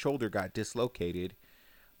shoulder got dislocated.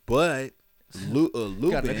 But Got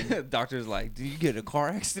Lubin, the doctor's like, "Did you get in a car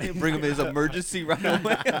accident? Bring him his emergency right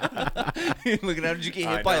away." Looking at him, did you get hit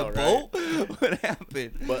I by know, a right? bolt? What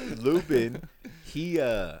happened? but Lubin, he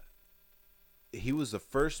was the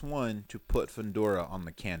first one to put Fedora on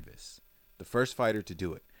the canvas, the first fighter to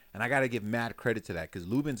do it, and I gotta give mad credit to that because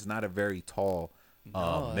Lubin's not a very tall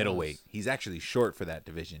No, middleweight. that's- He's actually short for that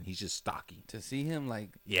division. He's just stocky. To see him like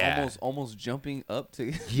Yeah. almost jumping up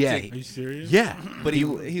to Yeah, Are you serious? yeah. but he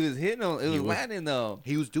was hitting him. It was was- landing though.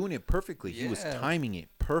 He was doing it perfectly. He was Yeah. timing it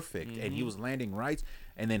perfect, and he was landing rights.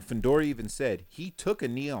 And then Fedora even said he took a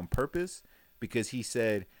knee on purpose because he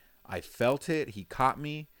said, I felt it. He caught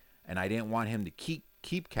me, and I didn't want him to keep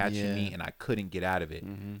keep catching me, and I couldn't get out of it.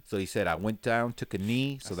 Mm-hmm. So he said, I went down, took a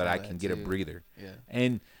knee so that I can get a breather. Yeah,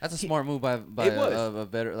 and that's a smart move by a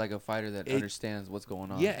better, like a fighter that understands what's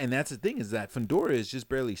going on. Yeah, and that's the thing is that Fundora is just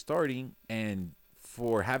barely starting, and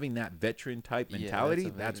for having that veteran type mentality,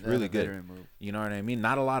 that's really good. Move. You know what I mean?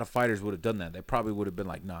 Not a lot of fighters would have done that. They probably would have been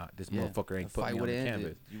like, nah, this motherfucker ain't putting me on the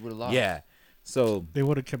canvas. You would have lost. Yeah. So they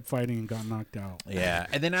would have kept fighting and got knocked out. Yeah,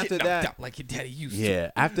 and then after that, like your daddy used to.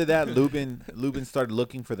 Yeah, after that, Lubin started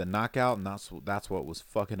looking for the knockout, and that's what was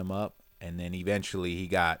fucking him up. And then eventually he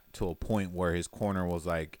got to a point where his corner was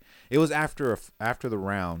like, it was after the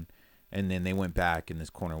round, and then they went back, and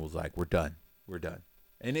his corner was like, we're done.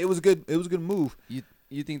 And it was a good move.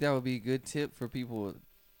 You think that would be a good tip for people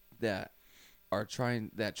that try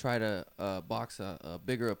to box a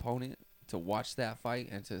bigger opponent, to watch that fight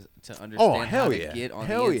and to understand how to get on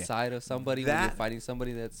the inside of somebody when you're fighting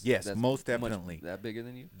somebody that's most definitely that bigger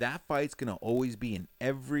than you? That fight's gonna always be in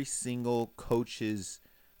every single coach's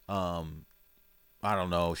I don't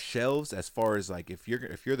know, shelves, as far as like if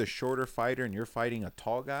you're the shorter fighter and you're fighting a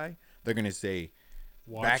tall guy, they're gonna say,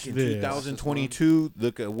 watch back in 2022,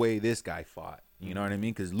 look at the way this guy fought. You know what I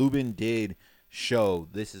mean? Because Lubin did show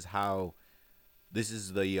this is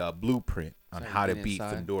the blueprint on how to beat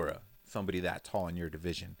Fundora, somebody that tall in your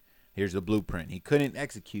division. Here's the blueprint. He couldn't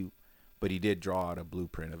execute, but he did draw out a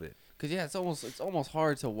blueprint of it. Cause it's almost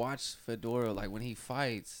hard to watch Fedora, like when he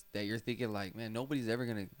fights, that you're thinking like, man, nobody's ever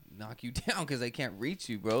gonna knock you down because they can't reach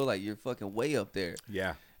you, bro. Like you're fucking way up there.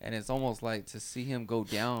 Yeah. And it's almost like to see him go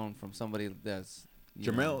down from somebody that's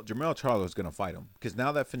Jermell Charlo's gonna fight him because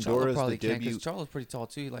now that Fundora's the debut. Charlo's pretty tall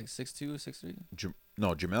too, like 6'2", 6'3".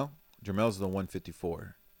 No, Jermell's the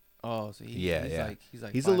 154. Oh, so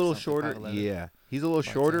he's a little shorter. Yeah, he's a little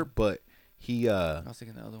shorter, but he. I was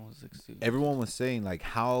thinking the other one's 6'2". Everyone was saying like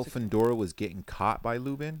how Fundora was getting caught by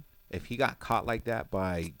Lubin. If he got caught like that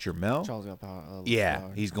by Jermell, Charles got power.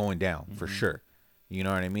 He's going down for sure. You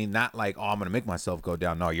know what I mean? Not like, oh, I'm gonna make myself go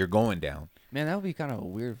down. No, you're going down. Man, that would be kind of a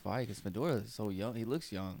weird fight because Fedora is so young. He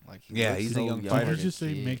looks young. Like he's a young fighter. Did you just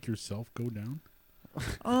say make yourself go down?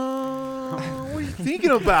 What are you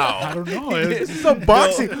thinking about? I don't know. It's a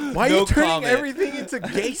boxing. Why are you turning everything into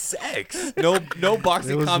gay sex? No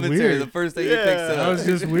boxing commentary. Weird. The first thing he picks up. That was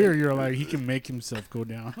just weird. You're like, he can make himself go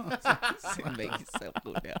down. Make himself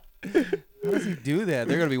go down. How does he do that?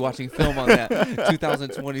 They're gonna be watching film on that.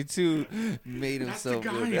 2022 made himself.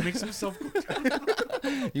 That's the guy. He makes himself go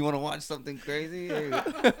down. You want to watch something crazy?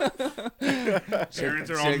 Parents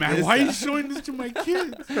are all mad. Why are you showing this to my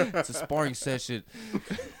kids? It's a sparring session.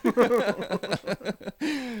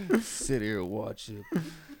 Sit here and watch it.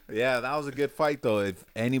 Yeah, that was a good fight though. If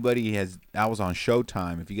anybody that was on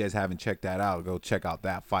Showtime. If you guys haven't checked that out, go check out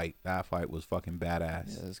that fight. That fight was fucking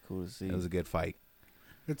badass. Yeah, that's cool to see. It was a good fight.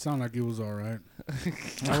 It sounded like it was all right.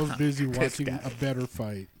 I was busy watching a better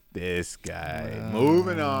fight. This guy.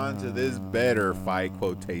 Moving on to this better fight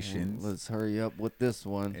quotations. Let's hurry up with this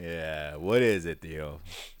one. Yeah. What is it, Theo?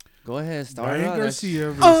 Go ahead, start. Ryan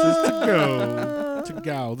Garcia versus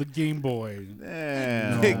Tagao, the Game Boy.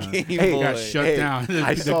 Damn. The Game Boy Got shut down.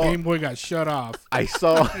 The Game Boy got shut off. I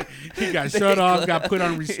saw. He got shut off, got put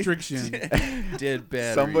on restriction. Dead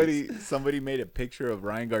batteries. Somebody made a picture of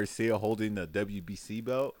Ryan Garcia holding the WBC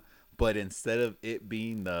belt, but instead of it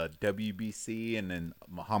being the WBC and then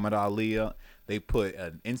Muhammad Ali, they put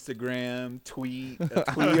an Instagram tweet, or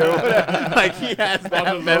whatever. Like he has that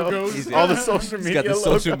all the belt. logos. All the social media. He's got the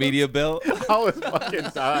social media belt. I was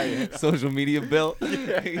fucking dying. Social media belt.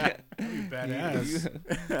 Yeah. Badass.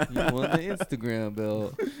 You won the Instagram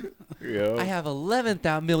belt. Yo. I have 11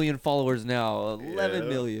 million followers now. 11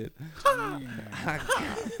 million.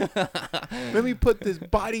 Let me put this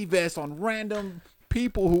body vest on random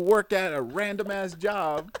people who work at a random ass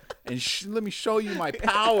job and let me show you my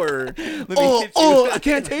power. I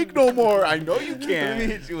can't take no more. I know you Let me can.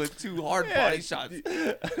 hit you with 2 hard body shots.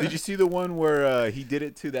 Did you see the one where he did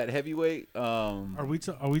it to that heavyweight? Are we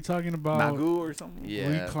talking about Nagu or something? Yeah.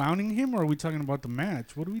 Are we clowning him or are we talking about the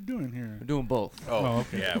match? What are we doing here? We're doing both. Oh,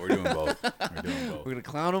 okay. Yeah, we're doing both. We're going to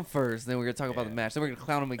clown him first, then we're going to talk about the match. Then we're going to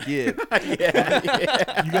clown him again.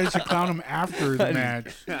 Yeah. You guys should clown him after the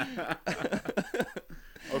match.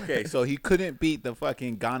 Okay, so he couldn't beat the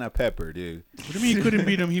fucking Ghana Pepper, dude. What do you mean he couldn't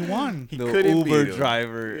beat him? He won. He The couldn't Uber beat him.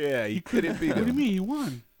 driver. Yeah, he couldn't beat What do you him. mean he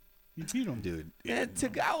won? He beat him. Dude. Man,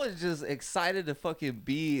 Tagawa was just excited to fucking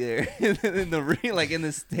be there in the ring, like in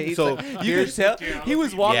the States. So, like, you could tell he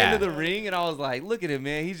was walking Yeah. to the ring, and I was like, "Look at him,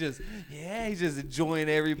 man! He's just enjoying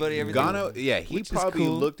everybody, everything." Ghana, he which is probably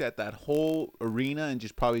cool. looked at that whole arena and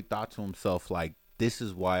just probably thought to himself, like, this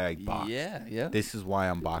is why I box. Yeah, yeah. This is why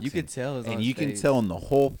I'm boxing. You could tell, and you can tell in the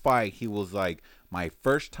whole fight, he was like, my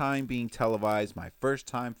first time being televised, my first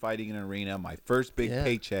time fighting in an arena, my first big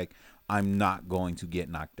paycheck. I'm not going to get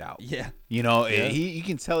knocked out. Yeah. You know, you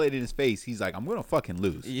can tell it in his face. He's like, I'm going to fucking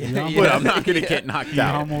lose. Yeah. But I'm not going to get knocked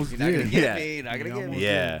out. Almost You're not going to did. get me. Not going to get me.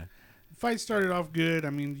 Yeah. Fight started off good. I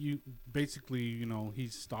mean, you basically, you know, he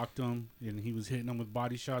stalked him and he was hitting him with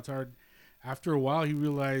body shots hard. After a while, he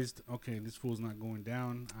realized, okay, this fool's not going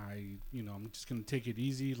down. I'm just going to take it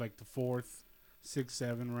easy, like the 4th, 6th,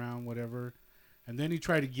 7th round, whatever. And then he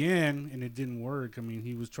tried again, and it didn't work. I mean,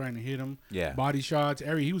 he was trying to hit him. Yeah. Body shots.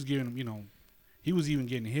 He was giving him, you know, he was even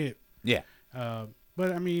getting hit. Yeah.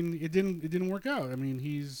 But I mean, it didn't work out. I mean,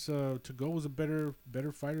 he's To-Go was a better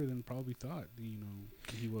fighter than probably thought. You know,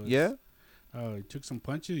 he was. Yeah. He took some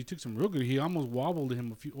punches. He took some real good. He almost wobbled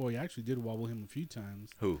him a few. Oh, he actually did wobble him a few times.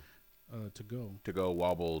 Who? To-Go. To-Go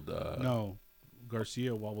wobbled. No,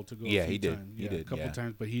 Garcia wobbled To-Go. Yeah, a few he did. times. He did. A couple yeah.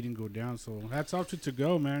 times, but he didn't go down. So hats off to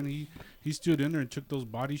To-Go, man. He stood in there and took those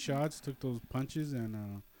body shots, took those punches,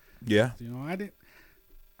 and Yeah. you know,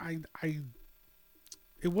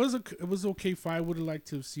 it was okay fight. I would have liked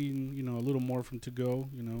to have seen, you know, a little more from To-Go,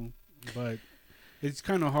 you know, but it's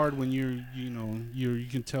kind of hard when you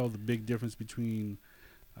can tell the big difference between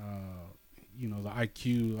you know, the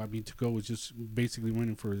IQ. I mean, To-Go was just basically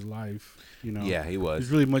running for his life, you know. Yeah, he was.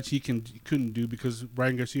 There's really much he couldn't do because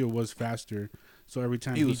Ryan Garcia was faster. So every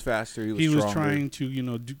time he was faster, he was stronger. trying to, you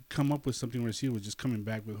know, come up with something. Garcia was just coming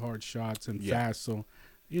back with hard shots and fast. So,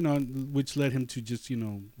 you know, which led him to just, you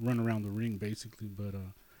know, run around the ring basically. But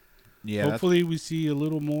hopefully we see a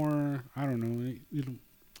little more. I don't know. You know,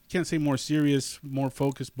 can't say more serious, more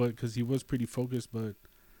focused, but because he was pretty focused. But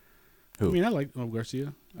Who? I mean, I like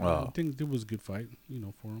Garcia. Oh. I think it was a good fight, you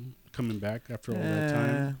know, for him coming back after all that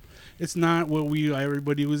time. It's not what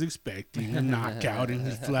everybody was expecting, a knockout and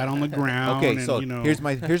he's flat on the ground. Okay, and, so you know, here's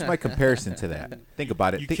my comparison to that. Think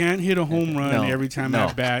about it. you can't hit a home run every time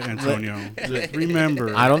at bat, Antonio. Just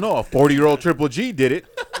remember. I don't know. A 40-year-old Triple G did it.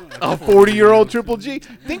 A 40-year-old Triple G.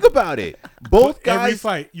 Think about it. Both guys. Every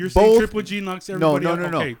fight. You're saying Triple G knocks everybody out?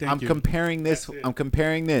 No. Okay, thank I'm you. comparing this. I'm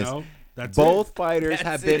comparing this. No, that's Both it. fighters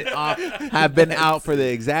have been out for the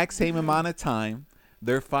exact same amount of time.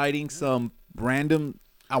 They're fighting some random.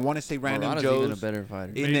 I want to say random Murata's Joes. even a better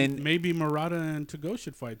fighter. And then Maybe Murata and To-Go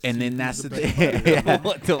should fight. and then that's the thing.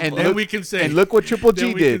 And then we can say. And look what Triple G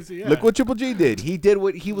Then we did. can say, yeah. Look what Triple G did. He did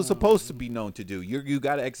what he was supposed to be known to do. You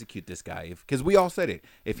got to execute this guy. Because we all said it.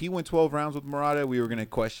 If he went 12 rounds with Murata, we were going to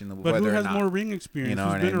question But whether who or has not. more ring experience? You know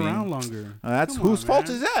Who's what been I mean? around longer? That's Come whose on, fault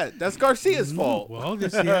man. is that? That's Garcia's fault. Well, you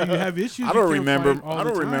have issues. I don't You can't remember. fight all I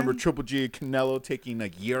the don't remember time. Triple G and Canelo taking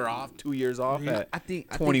like year off, 2 years off Yeah. at I think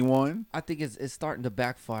 21. I think it's starting to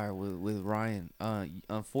backfire with Ryan.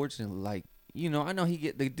 Unfortunately, like, you know, I know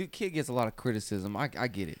the kid gets a lot of criticism. I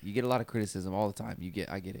get it. You get a lot of criticism all the time.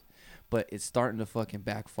 I get it, but it's starting to fucking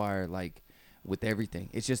backfire like with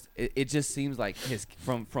everything. It's just it just seems like his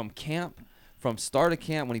from camp, from start of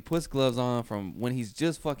camp when he puts gloves on, from when he's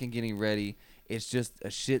just fucking getting ready. It's just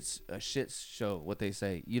a shit show. What they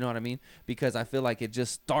say, you know what I mean? Because I feel like it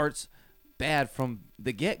just starts bad from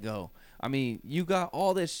the get go. I mean, you got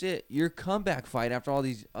all this shit, your comeback fight after all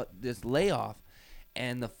these this layoff,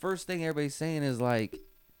 and the first thing everybody's saying is like,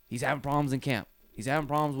 he's having problems in camp. He's having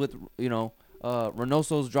problems with, you know,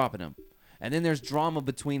 Reynoso's dropping him, and then there's drama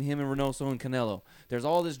between him and Reynoso and Canelo. There's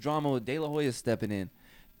all this drama with De La Hoya stepping in.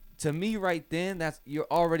 To me, right then,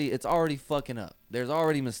 it's already fucking up. There's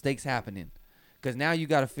already mistakes happening, because now you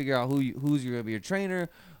got to figure out who's gonna be your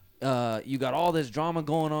trainer. You got all this drama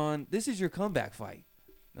going on. This is your comeback fight.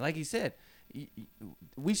 Like he said,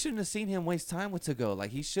 we shouldn't have seen him waste time with To-Go.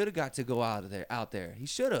 Like, he should have got to go out there. He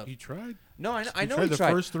should have. He tried. No, I know tried he the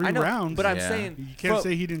tried. first 3 I know, rounds. but I'm Yeah. saying You can't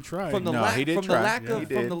say he didn't try. from the No, he did from try. the lack Yeah, he of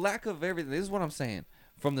did. from the lack of everything. This is what I'm saying.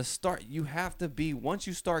 From the start, you have to be. Once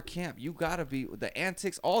you start camp, you gotta be the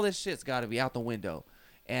antics. All this shit's gotta be out the window,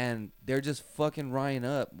 and they're just fucking Ryan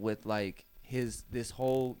up with like this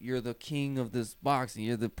whole, you're the king of this boxing,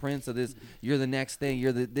 you're the prince of this, you're the next thing,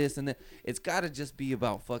 you're the this and that. It's gotta just be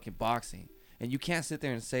about fucking boxing, and you can't sit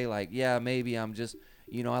there and say like, yeah, maybe I'm just,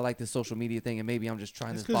 you know, I like this social media thing, and maybe I'm just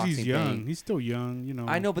trying It's this because boxing he's young. thing. He's still young, you know.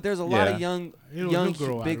 I know, but there's a lot Yeah. of young He'll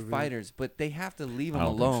grow out big of it. fighters, but they have to leave him I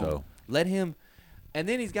don't think alone. so. Let him. And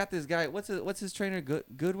then he's got this guy. What's his trainer?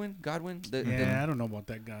 Godwin. Yeah, I don't know about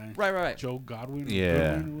that guy. Right. Joe Godwin.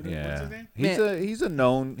 Yeah, Goodwin or whatever. yeah. What's his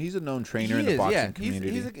name? He's a known trainer in the boxing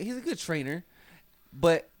community. He's a good trainer.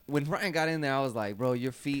 But when Ryan got in there, I was like, bro,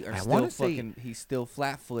 your feet are still fucking. He's still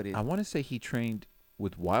flat-footed. I want to say he trained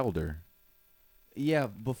with Wilder. Yeah,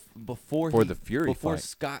 before the Fury before fight.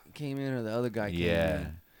 Scott came in or the other guy came Yeah.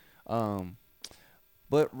 in.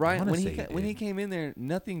 But Ryan, wanna when say he when he did. came in there,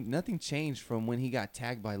 nothing changed from when he got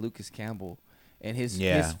tagged by Lucas Campbell, and his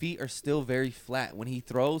Yeah. feet are still very flat. When he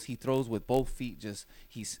throws with both feet. Just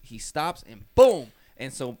he stops and boom,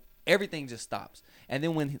 and so everything just stops. And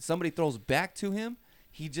then when somebody throws back to him,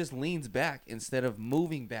 he just leans back instead of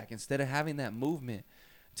moving back, instead of having that movement.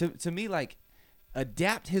 To me, like,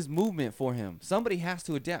 adapt his movement for him. Somebody has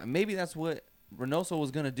to adapt. Maybe that's what Reynoso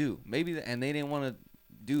was gonna do. Maybe and they didn't want to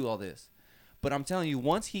do all this. But I'm telling you,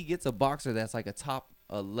 once he gets a boxer that's like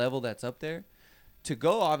a level that's up there, To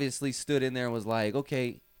Go obviously stood in there and was like,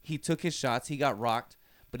 okay, he took his shots, he got rocked,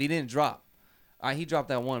 but he didn't drop. He dropped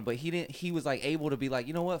that one, but he didn't. He was like able to be like,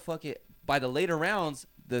 you know what, fuck it. By the later rounds,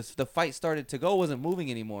 the fight started. To Go wasn't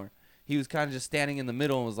moving anymore. He was kind of just standing in the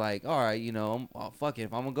middle and was like, all right, fuck it.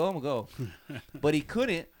 If I'm gonna go, I'm gonna go. But he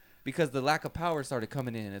couldn't because the lack of power started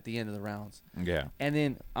coming in at the end of the rounds. Yeah. And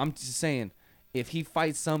then I'm just saying, if he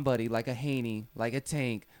fights somebody like a Haney, like a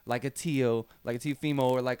Tank, like a Tio, like a Teofimo,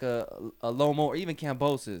 or like a Lomo, or even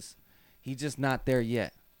Cambosis, he's just not there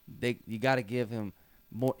yet. You got to give him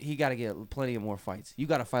more. He got to get plenty of more fights. You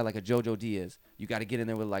got to fight like a Jojo Diaz. You got to get in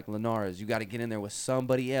there with like Linares. You got to get in there with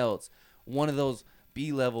somebody else, one of those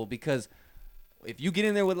B level. Because if you get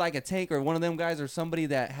in there with like a Tank or one of them guys or somebody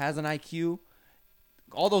that has an IQ,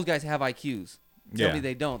 all those guys have IQs. Tell me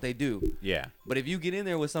they don't. They do. Yeah. But if you get in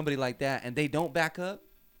there with somebody like that and they don't back up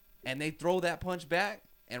and they throw that punch back,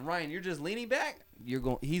 and Ryan, you're just leaning back,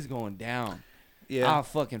 he's going down. Yeah.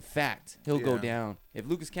 Fucking fact. He'll go down. If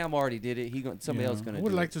Lucas Campbell already did it, somebody else going to do it.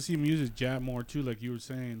 I would like to see him use his jab more too, like you were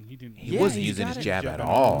saying. He didn't. He wasn't he's using his got it. jab at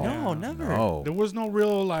all. No, never. No. There was no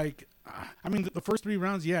real like. I mean, the first 3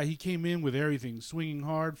 rounds, he came in with everything, swinging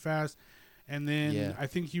hard, fast. And then I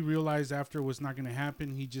think he realized after it was not going to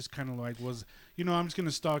happen, he just kind of like was, I'm just going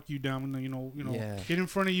to stalk you down, get in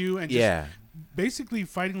front of you and just basically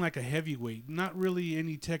fighting like a heavyweight. Not really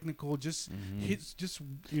any technical, just hits, just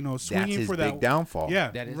swinging That's his for big that downfall.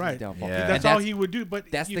 Yeah, That is right. his downfall. Yeah. That's all he would do.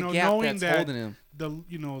 But that's the gap knowing that's that holding him.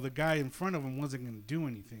 the guy in front of him wasn't going to do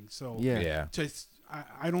anything. So Yeah.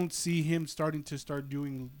 I don't see him starting to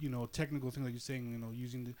doing technical things like you're saying.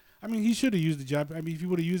 Using the. I mean, he should have used the jab. I mean, if he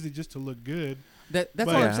would have used it just to look good. That's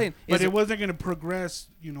what I'm saying. But it wasn't going to progress,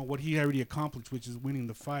 what he already accomplished, which is winning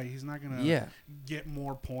the fight. He's not going to get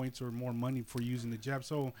more points or more money for using the jab.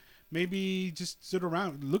 So maybe just sit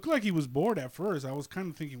around. It looked like he was bored at first. I was kind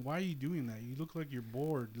of thinking, why are you doing that? You look like you're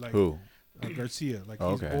bored. Like Who? Garcia. Like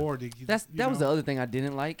he's bored. That was the other thing I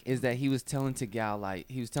didn't like is that he was telling To Go,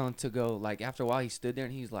 like after a while he stood there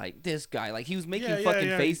and he's like, this guy, like he was making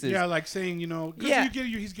fucking faces. Yeah, like saying,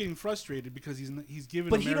 he's getting frustrated because he's giving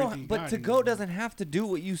But him everything. But To Go doesn't have to do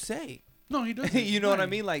what you say. No, he doesn't. You know what I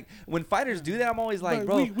mean? Like when fighters do that, I'm always like,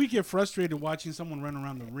 bro, we get frustrated watching someone run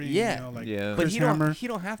around the ring. Yeah, but he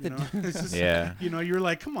don't have to do. It's just, you're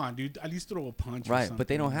like, come on, dude, at least throw a punch. Right, or something, but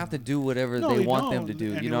they don't have to do whatever they want them to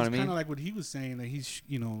do. And you know what I mean? Kind of like what he was saying that he's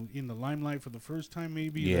in the limelight for the first time,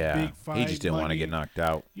 maybe. Yeah, the big fight, he just didn't want to get knocked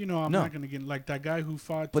out. I'm not gonna get like that guy who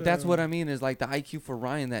fought. But that's what I mean is like the IQ for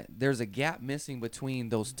Ryan, that there's a gap missing between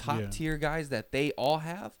those top tier guys that they all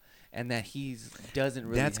have and that doesn't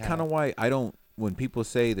really. That's have. kind of why I don't. When people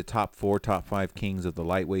say the top 4, top 5 kings of the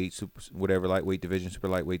lightweight, lightweight division, super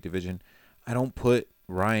lightweight division, I don't put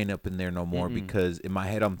Ryan up in there no more because in my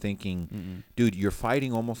head I'm thinking, dude, you're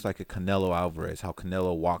fighting almost like a Canelo Alvarez. How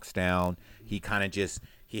Canelo walks down, he kind of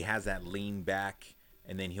he has that lean back,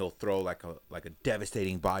 and then he'll throw like a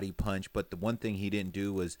devastating body punch. But the one thing he didn't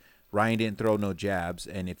do was Ryan didn't throw no jabs,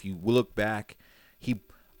 and if you look back,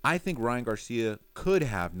 I think Ryan Garcia could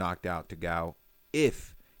have knocked out Tagao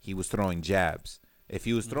if he was throwing jabs. If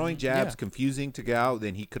he was throwing jabs, confusing Tagao,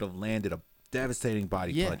 then he could have landed a devastating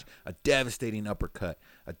body punch, a devastating uppercut,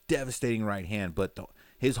 a devastating right hand. But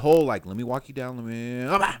his whole let me walk you down, you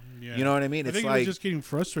know what I mean? I think he was just getting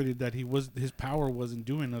frustrated that his power wasn't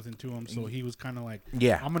doing nothing to him, so he was kind of like,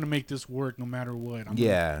 I'm gonna make this work no matter what.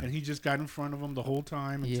 And he just got in front of him the whole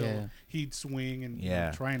time until he'd swing and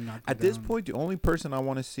try and knock him At down. this point, the only person I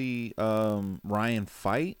want to see Ryan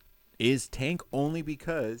fight is Tank, only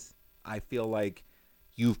because I feel like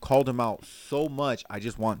you've called him out so much. I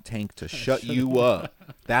just want Tank to shut you up.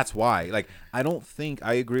 That's why. Like, I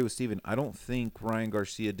agree with Steven. I don't think Ryan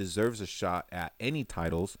Garcia deserves a shot at any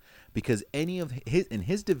titles because any of in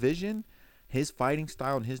his division, his fighting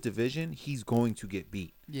style in his division, he's going to get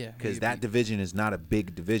beat. Yeah. Because that division is not a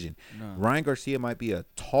big division. No. Ryan Garcia might be a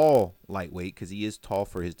tall lightweight because he is tall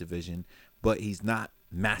for his division, but he's not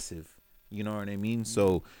massive. You know what I mean?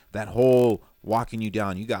 So that whole walking you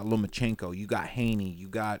down, you got Lomachenko, you got Haney, you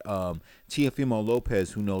got Teofimo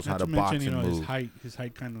Lopez, who knows how to box and move. His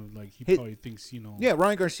height kind of like he Hit- probably thinks, Yeah,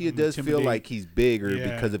 Ryan Garcia does feel intimidate. like he's bigger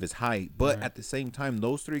Yeah. because of his height, but Right. at the same time,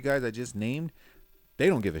 those three guys I just named, they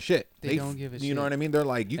don't give a shit. They don't give a You know shit. what I mean? They're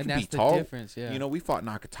like, you And can be that's the tall. difference, yeah. You know, we fought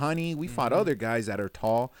Nakatani. We fought Mhm. other guys that are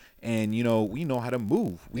tall, and you know, we know how to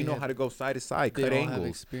move. We They know have- how to go side to side, They cut all have angles.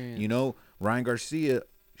 experience. You know, Ryan Garcia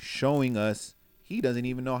showing us he doesn't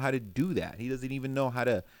even know how to do that. He doesn't even know how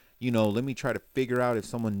to, you know, let me try to figure out if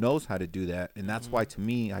someone knows how to do that. And that's why, to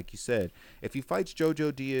me, like you said, if he fights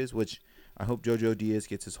Jojo Diaz, which I hope Jojo Diaz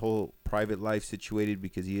gets his whole private life situated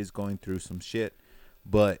because he is going through some shit.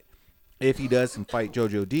 But if he doesn't fight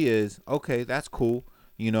Jojo Diaz, okay, that's cool.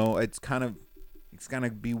 You know, it's gonna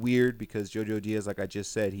be weird because Jojo Diaz, like I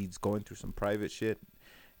just said, he's going through some private shit,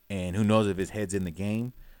 and who knows if his head's in the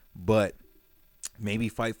game. But maybe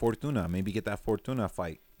fight Fortuna, maybe get that Fortuna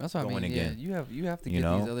fight. That's what I going mean. again. Yeah, you have to You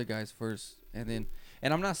get these know? other guys first, and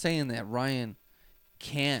I'm not saying that Ryan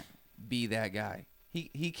can't be that guy.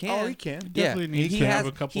 He can. Oh, he can. Yeah, Definitely needs he to has have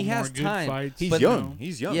a couple he more has good time. fights. He's But- young.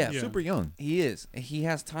 He's young. Yeah. Super young. He is. He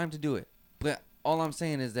has time to do it. But all I'm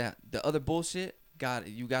saying is that the other bullshit,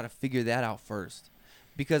 you got to figure that out first.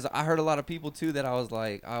 Because I heard a lot of people too that I was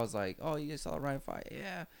like, oh, you just saw Ryan fight,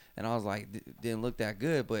 yeah, and I was like, didn't look that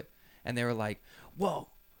good, and they were like, whoa,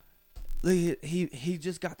 he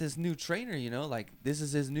just got this new trainer, you know, like this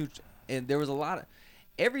is his new, and there was a lot of.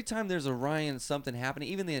 Every time there's a Ryan something happening,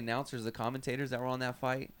 even the announcers, the commentators that were on that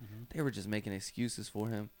fight, they were just making excuses for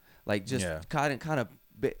him. Like just kind of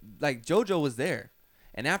like JoJo was there.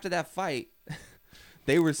 And after that fight,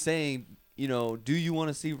 they were saying, you know, do you want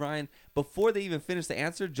to see Ryan? Before they even finished the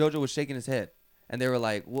answer, JoJo was shaking his head. And they were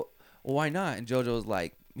like, well, why not? And JoJo was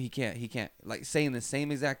like, he can't. Like saying the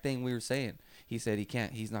same exact thing we were saying. He said he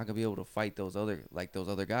can't. He's not going to be able to fight those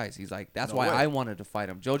other guys. He's like, that's why I wanted to fight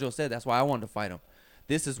him. JoJo said that's why I wanted to fight him.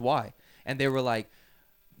 This is why. And they were like,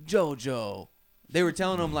 JoJo. They were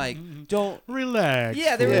telling him, like, don't. Relax.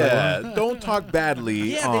 Yeah, they were Yeah, don't talk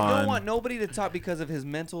badly. Yeah, they don't want nobody to talk because of his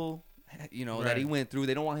mental, you know, that he Right. went through.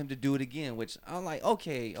 They don't want him to do it again, which I'm like,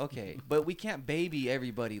 okay. But we can't baby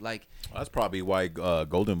everybody. Like, That's probably why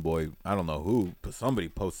Golden Boy, I don't know who, but somebody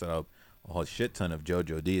posted up a whole shit ton of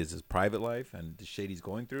JoJo Diaz's private life and the shit he's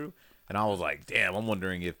going through. And I was like, damn, I'm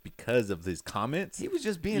wondering if because of his comments, he was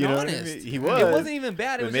just being you know what I honest. mean? He was. It wasn't even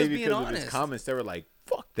bad. It but was maybe just being because honest. of his comments, they were like,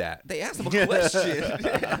 fuck that. They asked him a question.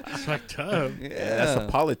 It's fucked up. Yeah. That's the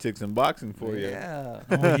politics in boxing for you. Yeah.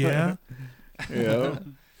 Oh yeah. You know?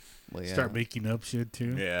 Well, yeah. Start making up shit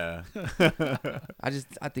too. Yeah.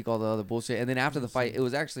 I think all the other bullshit. And then after the fight, it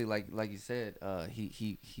was actually like you said.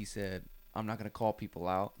 He said, I'm not gonna call people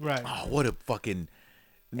out. Right. Oh, what a fucking.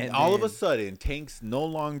 And all of a then- sudden, Tank's no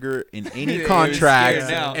longer in any He was contract,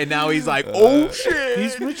 scared now. and now he's like, "Oh shit!"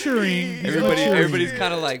 He's maturing. He's Everybody's maturing.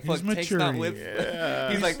 kind of like, He's fuck, Tank's not maturing. with. Yeah.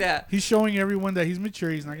 He's like that. He's showing everyone that he's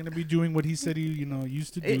mature. He's not going to be doing what he said he,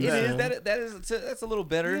 used to do. It is so- that's a little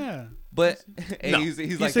better. Yeah. But and No. he's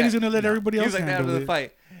He like said he's that. going to let everybody He else was like that handle after the it.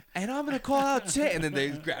 fight, and I'm gonna call out Tank, and then they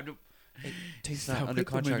grabbed him. Hey, Tank's Stop not under with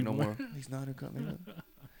him contract no anymore. more. He's not under contract.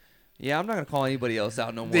 Yeah, I'm not gonna call anybody else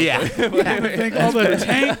out no more. Yeah. I think all the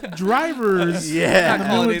tank drivers. I'm Yeah. not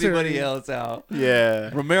calling military. anybody else out. Yeah.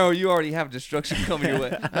 Romero, you already have destruction coming your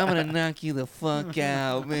way. I'm gonna knock you the fuck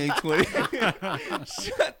out, man.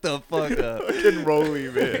 Shut the fuck up. Fucking Rolly,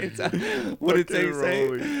 man. What did Fucking Tank say?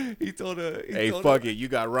 Rolly. He told her. Hey, fuck it. You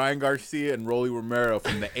got Ryan Garcia and Rolly Romero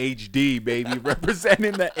from the HD, baby,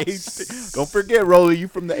 representing the HD. Don't forget, Rolly, you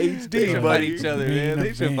from the They HD, should fight buddy. each other, man.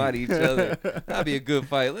 They should fight each other. That'd be a good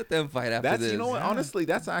fight. Let them fight after That's this. you know what? Honestly,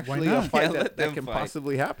 that's actually not? a fight Yeah, that, let that them can fight.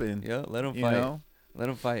 possibly happen. Yeah, let him You fight. know? Let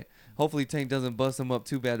him fight. Hopefully, Tank doesn't bust him up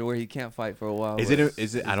too bad to where he can't fight for a while. Is but it?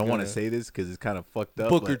 Is it? I it's don't want to gonna- say this because it's kind of fucked up.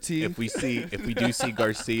 Booker but T. If we do see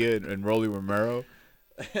Garcia and Rolly Romero,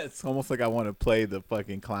 it's almost like I want to play the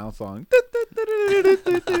fucking clown song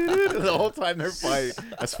the whole time they're fighting.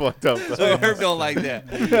 That's fucked up. Oh, Herb don't like that.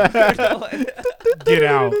 Herb don't like that. Get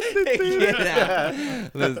out. Get out.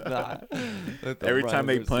 Let's not. Let them Every run time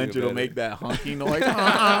they versus punch, you, it'll man. make that honky noise.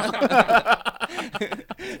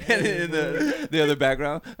 And in the other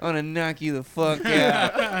background, I'm gonna knock you the fuck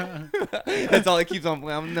out. That's all it keeps on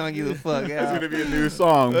playing. I'm gonna knock you the fuck It's out. gonna be a new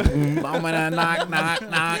song. I'm gonna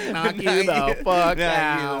knock you the fuck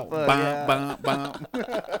out. Knock Bump, bump, bump.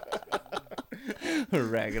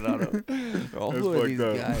 Ragging on him. Oh, That's who are these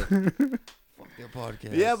fucked guys? up. Fuck their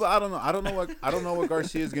podcast. Yeah, but I don't know what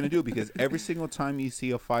Garcia is gonna do because every single time you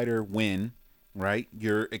see a fighter win, right,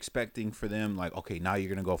 you're expecting for them like, okay, now you're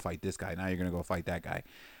gonna go fight this guy, now you're gonna go fight that guy.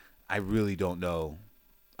 I really don't know.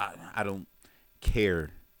 I don't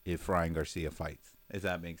care if Ryan Garcia fights, if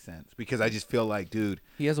that makes sense, because I just feel like, dude,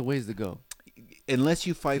 He has a ways to go. unless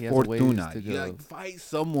you fight He has a ways Fortuna, to you go. like fight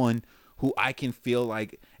someone who I can feel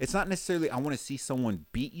like it's not necessarily I want to see someone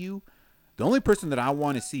beat you. The only person that I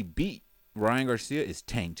want to see beat Ryan Garcia is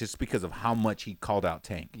Tank, just because of how much he called out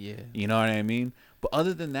Tank. Yeah. You know what I mean? But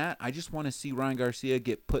other than that, I just want to see Ryan Garcia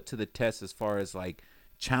get put to the test as far as like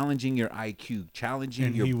challenging your IQ, challenging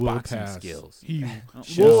And your he will boxing pass. skills. He We'll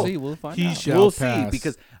shall. see. We'll find He out. shall We'll pass. see,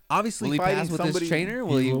 because obviously Will he fighting pass with somebody. his trainer?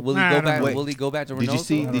 Will he? He will- Will Nah, he I go don't back? know. Will he go back to Reynoso? Did you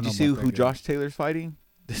see? I don't Did know you see about who that Josh Taylor's fighting?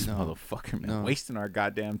 This No. motherfucker, man, No. wasting our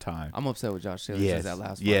goddamn time. I'm upset with Josh Taylor Yes, since that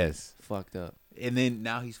last fight. yes. Fucked up. And then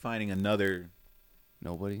now he's fighting another.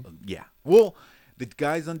 Nobody. Yeah. Well, the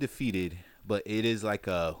guy's undefeated, but it is like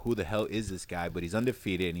who the hell is this guy? But he's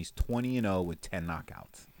undefeated and he's 20-0 with 10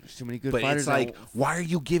 knockouts. There's too many good But fighters. it's like, why are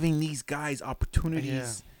you giving these guys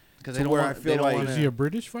opportunities? because to they don't where want, I feel they don't like- wanna, Is he a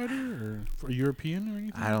British fighter or a European or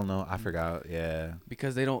anything? I don't know. I forgot. Yeah.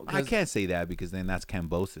 because they don't. I can't say that because then that's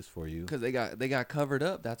Cambosis for you. Because they got covered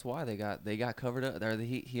up. That's why they got covered up.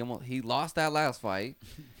 He lost that last fight,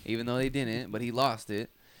 even though they didn't, but he lost it.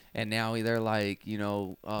 And now they're like, We need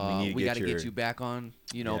to we get got to your- get you back on,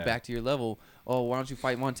 Yeah. back to your level. Oh, why don't you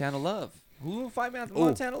fight Montana Love? Who will fight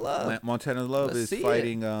Montana Love? Montana Love Let's is see it.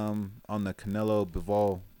 fighting on the Canelo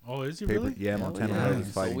Bivol Oh, is he paper. really? Yeah, Hell Montana yeah. Love is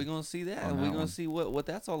So fighting. we're gonna see that, on and we're that gonna one. see what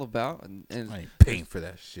that's all about. And I ain't paying for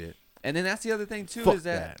that shit. And then that's the other thing too Fuck is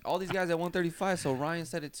that all these guys at 135. So Ryan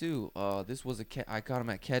said it too. This was I caught him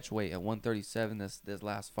at catch weight at 137. This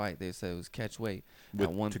last fight they said it was catch weight With-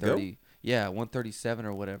 at 130. Yeah, 137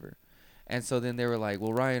 or whatever. And so then they were like,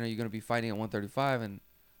 "Well, Ryan, are you gonna be fighting at 135?" And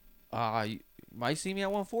you might see me at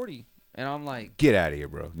 140. And I'm like, Get out of here,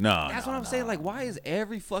 bro. No, that's no, what I'm no. saying. Like, why is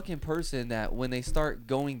every fucking person that when they start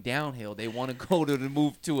going downhill, they want to go to the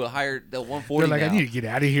move to the 140? They're like, now? I need to get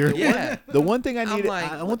out of here. Yeah. The one thing I I'm need,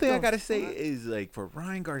 like, one what thing I the gotta say fuck? is like for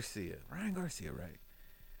Ryan Garcia, right?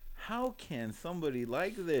 How can somebody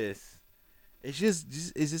like this? It's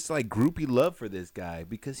just like groupie love for this guy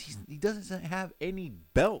because he doesn't have any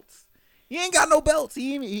belts. He ain't got no belts.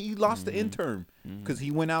 He lost the interim because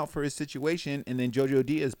he went out for his situation, and then Jojo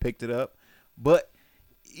Diaz picked it up, but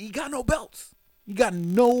he got no belts. He got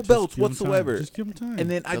no belts give him time. whatsoever. Just give him time. And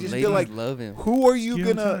then I The just ladies feel like, love him. who are you Give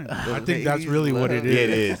him gonna? time. I think that's really what it love is. It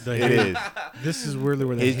is. The It hate. is. This is really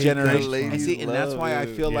where the His hate generation, comes ladies from. and see, and that's love why I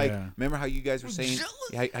it. feel like. Yeah. Remember how you guys were saying,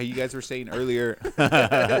 how you guys were saying earlier.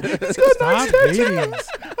 Stop hating.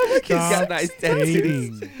 got nice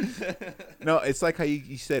tattoos. hating. No, it's like how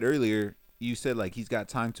you said earlier. You said like he's got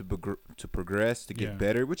time to progress, to get Yeah.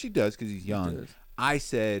 better, which he does because he's young. does. I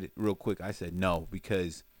said real quick. I said no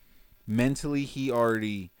because mentally he's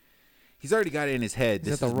already got it in his head.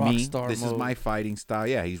 He's This at is the rock me. star This is mode. my fighting style.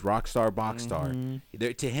 Yeah, he's rock star, box star. Mhm.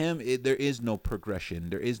 There, to him, there is no progression.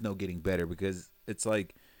 There is no getting better because it's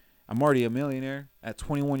like I'm already a millionaire at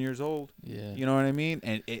 21 years old. Yeah. You know what I mean?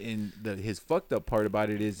 And his fucked up part about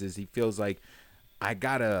it is he feels like I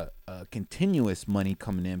got a continuous money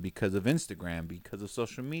coming in because of Instagram, because of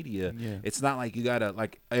social media. Yeah. It's not like you gotta,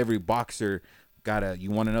 like every boxer you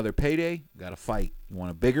want another payday, gotta fight. You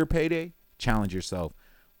want a bigger payday, challenge yourself.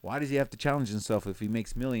 Why does he have to challenge himself if he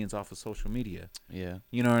makes millions off of social media? Yeah.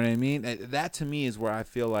 You know what I mean? That to me is where I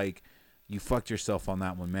feel like you fucked yourself on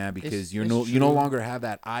that one, man, because It's you no true. longer have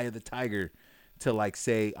that eye of the tiger to like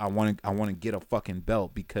say I want to get a fucking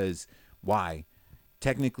belt because why?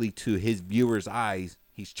 Technically, to his viewers' eyes,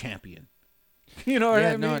 he's champion. You know what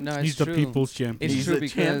I mean? No, it's He's true. the people's champion. It's He's true a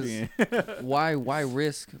because champion. why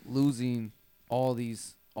risk losing all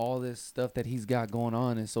this stuff that he's got going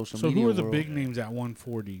on in social So media? who are the world? big names at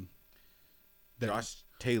 140? Josh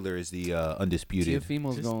Taylor is the undisputed.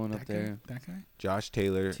 Tiafimo's Just going that up guy? there. That guy? Josh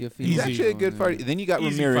Taylor. Tiafimo's He's actually a going good there. fighter. Then you got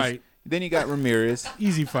Easy Ramirez. fight. Then you got Ramirez.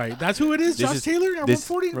 Easy fight. That's who it is. This Josh is- Taylor at this-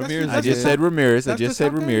 140. Ramirez I just said Ramirez. I That's just the said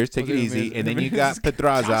top guy? Ramirez. Take it Okay, easy. Ramirez. And then you Ramirez got is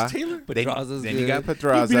Pedraza. Josh Taylor. Pedraza's Then you got good. He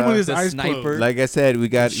beat him with his The Pedraza. eyes sniper. closed. Like I said, we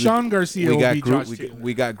got Sean Garcia we will got beat group Josh Taylor.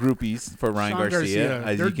 we got groupies for Ryan Sean Garcia. Garcia.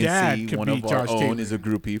 As Their you can dad see, could one beat of our Josh own Taylor. is a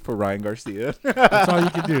groupie for Ryan Garcia. That's all you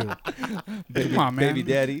can do. Come on, man. Baby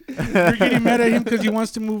daddy. You're getting mad at him because he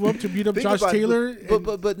wants to move up to beat up Think Josh about it, Taylor.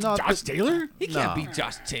 but no, Josh Taylor? He can't Nah. beat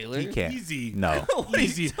Josh Taylor. he can't. Easy. No. What are you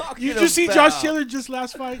Easy. talking You just see about? Josh Taylor just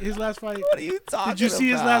last fight? His last fight? What are you talking about? Did you see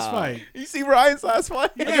his last fight? You see Ryan's last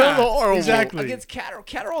fight? Yeah, It was horrible. exactly. Against Catterall.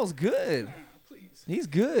 Catterall's good. He's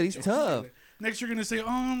good. He's tough. Next, you're gonna say,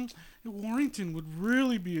 Warrington would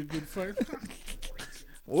really be a good fight.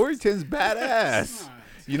 Warrington's badass.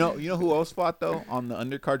 You know who else fought though on the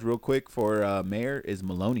undercard real quick for Mayor is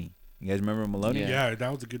Maloney. You guys remember Maloney? Yeah. Yeah,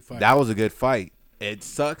 that was a good fight. That was a good fight. It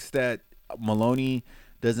sucks that Maloney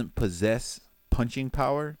doesn't possess punching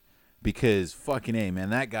power, because fucking A, man,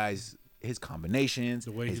 that guy's his combinations,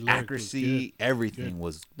 The way he his looked was accuracy, everything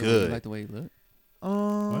was You good. like the way he looked?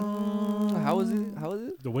 How was it? How was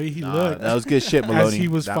it? The way he looked That was good shit, Maloney. as he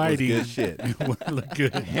was that fighting. was good shit. It looked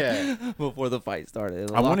good. Yeah. Before the fight started.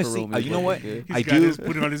 The I want to locker see. room is You know what? looking good. He's I got do. his,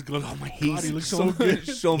 putting on his gloves. Oh my god, he looks so good.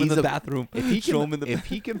 Show him in He's the a- bathroom. If he Show him in can, the if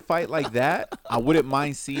he can fight like that, I wouldn't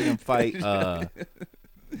mind seeing him fight the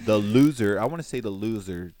loser. I want to say the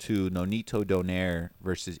loser to Nonito Donaire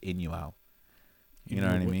versus Inuao. You know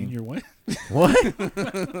what I mean? In your what? What?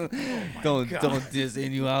 don't diss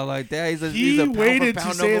you out like that. He's He a pound for waited to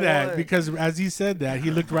pound say number that one. because as he said that,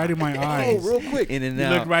 he looked right in my Oh, eyes. real quick. In and He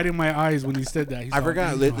out. looked right in my eyes when he said that. He's I all,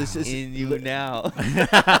 forgot. "Wow." This is In you now.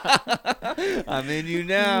 I'm in you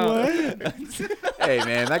now. What? Hey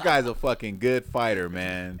man, that guy's a fucking good fighter,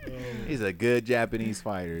 man. He's a good Japanese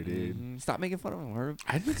fighter, dude. Stop making fun of him, Herb.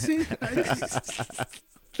 I didn't say that.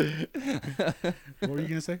 What were you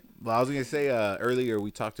gonna say? Well, I was gonna say earlier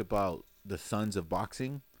we talked about the sons of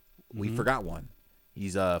boxing. We Mhm. forgot one.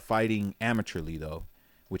 He's fighting amateurly though,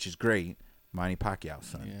 which is great. Manny Pacquiao's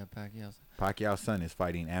son. Yeah, Pacquiao. Pacquiao's son is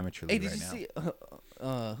fighting amateurly Hey, did right you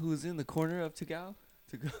now. see who's in the corner of Tagao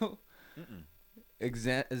to go?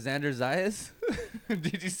 Xander Zayas.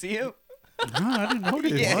 Did you see him? No, I didn't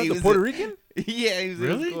notice. Yeah, What, he the was Puerto in- Rican? Yeah, he was in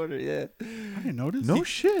Really? his corner. Yeah. I didn't notice. No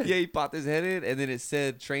shit. Yeah, he popped his head in, and then it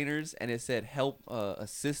said trainers, and it said help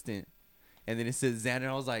assistant, and then it said Xander.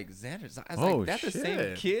 I was like, Xander? I was Oh, like, that's the same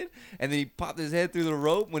shit. kid? And then he popped his head through the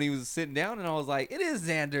rope when he was sitting down, and I was like, it is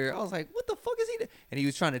Xander. I was like, what the fuck is he doing? And he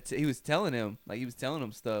was trying to, he was telling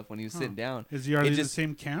him stuff when he was sitting down. Is he already It in the just-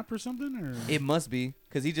 same camp or something? Or It must be,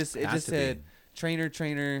 because it Has just to be. said trainer,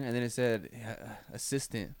 and then it said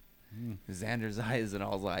assistant. Xander Zayas, and I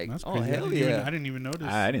was like, that's oh, crazy. hell I yeah. didn't even notice.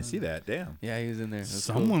 I didn't see that. Damn. Yeah, he was in there. That's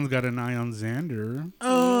cool. Someone's got an eye on Xander.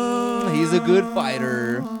 He's a good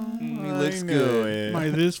fighter. He I looks knew good. it. My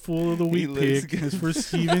this fool of the He week looks pick good. is for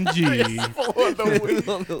Stephen G.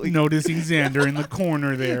 Noticing Xander in the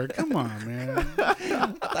corner there. Come on, man. I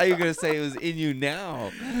thought you were gonna say it was in you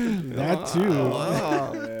now. That too.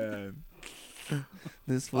 Wow. Man.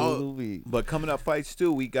 This fool of the week. But coming up fights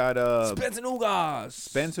too, we got Spence and Ugas.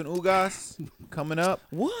 Spence and Ugas coming up.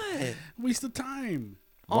 What? Waste of time.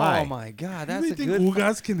 Why? Oh my God, You that's really a think good.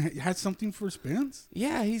 Ugas can has something for Spence?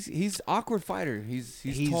 Yeah, he's awkward fighter. He's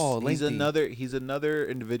tall, He's lengthy. he's another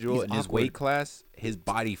individual He's in his awkward. weight class. His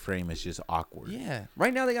body frame is just awkward. Yeah.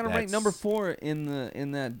 Right now they got him ranked number 4 in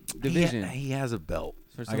that division. He has a belt.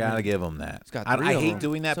 For I some gotta reason. give him that. He's got I 3 of hate them.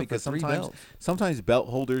 doing that Except for because 3 sometimes belts. sometimes belt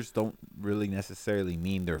holders don't really necessarily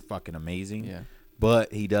mean they're fucking amazing. Yeah.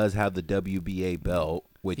 But he does have the WBA belt,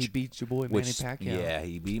 which He beat your boy Manny which Pacquiao. yeah,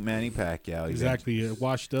 he beat Manny Pacquiao. Exactly.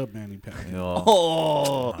 Washed up Manny You Pacquiao. know,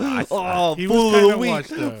 Oh, He fool was of the kinda week.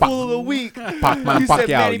 washed up. Fool of the week. Pacman You said Pacquiao,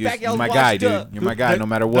 Manny you're Pacquiao's my guy, washed dude. up. You're my guy, no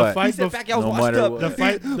matter what. He said Pacquiao's No washed matter up. what. The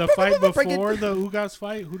fight Freaking- before the Ugas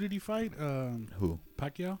fight, who did he fight? Who?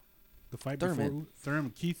 Pacquiao? The fight Thurman. before Thurman,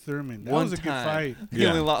 Keith Thurman. That One was a good time. fight. He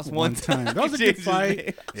only lost one time. That was a He good changed his fight.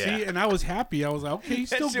 name. Yeah. See, and I was happy. I was like, okay, he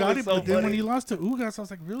That still shit got was it. so But then when funny. he lost to Ugas, I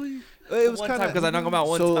was like, really? It was One kind time because I knocked him out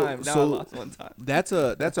one time. Now I lost one time. That's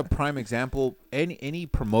a prime example. Any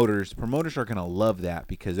promoters are gonna love that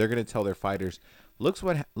because they're gonna tell their fighters, look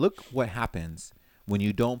what happens when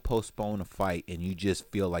you don't postpone a fight and you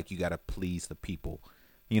just feel like you gotta please the people.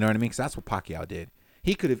 You know what I mean? Because that's what Pacquiao did.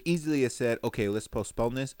 He could have easily have said, okay, let's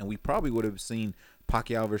postpone this, and we probably would have seen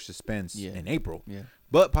Pacquiao versus Spence in April. Yeah.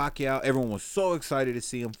 But Pacquiao, everyone was so excited to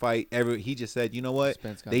see him fight. He just said, you know what?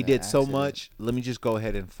 Spence got They that did so accident. much. Let me just go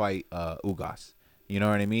ahead and fight Ugas. You know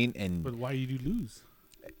what I mean? And But why did you lose?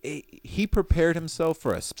 he prepared himself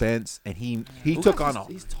for a Spence, and he Ugas took on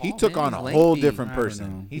he's he tall, took man. on a He's whole lengthy. different I don't person.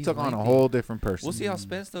 know. He He's took on a lengthy. whole different person. We'll see how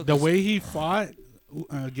Spence though. The 'cause- way he fought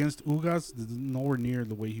against Ugas is nowhere near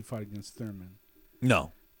the way he fought against Thurman.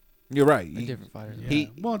 No, you're right. They're different fighters. Yeah.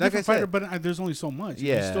 He- well, like I different fighter, said- but there's only so much. You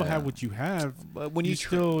Yeah. still have what you have. But when you you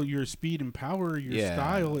still your speed and power, your Yeah.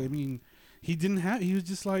 style. I mean, he didn't have. He was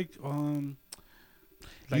just like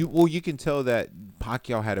you can tell that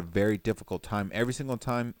Pacquiao had a very difficult time. Every single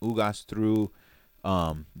time Ugas threw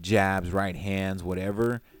jabs, right hands,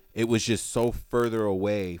 whatever, it was just so further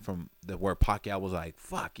away from where Pacquiao was like,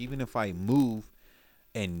 fuck, even if I move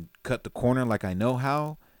and cut the corner like I know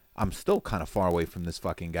how, I'm still kind of far away from this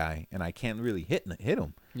fucking guy, and I can't really hit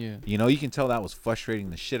him. Yeah. You know, you can tell that was frustrating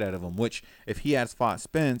the shit out of him, which if he had fought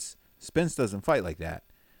Spence doesn't fight like that.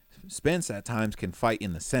 Spence at times can fight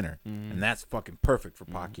in the center, and that's fucking perfect for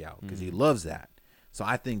Pacquiao because he loves that. So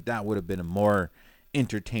I think that would have been a more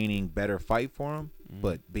entertaining, better fight for him.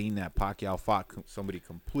 But being that Pacquiao fought somebody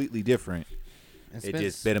completely different, And It Spence-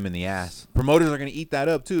 just bit him in the ass. Promoters are gonna eat that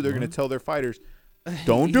up too. They're gonna tell their fighters, Eat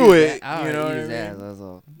 "Don't do his it." ass. You All know right, what eat I his mean? ass. That's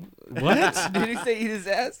all. What? Did he say eat his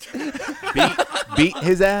ass? Beat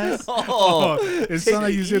his ass. Oh, it's take not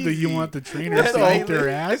like it you said that you easy. want the trainers That's to all. eat their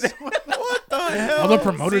ass. What the hell? All the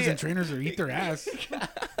promoters See- and trainers are eat their ass.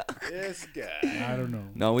 This guy. I don't know.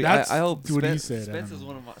 No, That's I hope what he Spence, said. I Spence don't is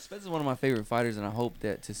know. Spence is one of my favorite fighters, and I hope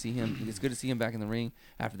that to see him, it's good to see him back in the ring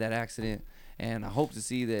after that accident, and I hope to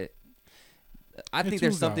see that. I think It's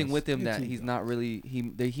there's two something guys. with him It's that two he's guys. not really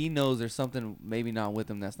that he knows there's something maybe not with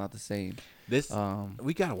him that's not the same. This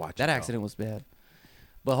we gotta watch That it, though. accident was bad,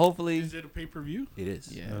 but hopefully, Is it a pay per view? It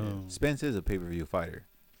is. yeah, Oh. Spence is a pay-per-view fighter.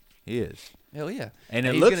 He is. hell yeah. And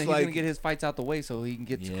it he's looks he's like gonna get his fights out the way so he can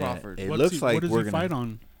get to Yeah, Crawford. it What's looks he, like what does we're he gonna fight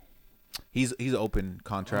on? he's an open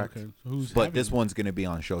contract. Okay. So who's But having this him? one's gonna be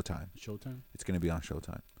on Showtime. Showtime. It's gonna be on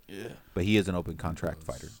Showtime. Yeah, But he is an open contract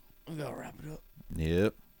fighter. we gotta wrap it up.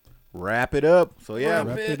 Yep. Wrap it up. So yeah.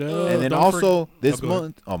 Wrap it it up. up. And then Don't also this go ahead.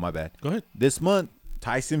 month. Oh my bad. Go ahead. This month,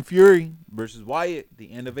 Tyson Fury versus Wyatt.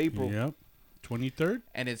 The end of April. Yep. 23rd.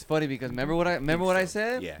 And it's funny because remember what I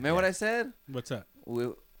said? Yeah, Remember what yeah. I said? What's that?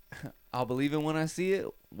 I'll believe it when I see it.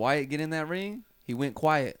 Wyatt get in that ring. He went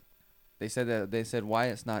quiet. They said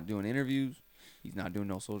Wyatt's not doing interviews. He's not doing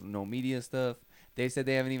no media stuff. They said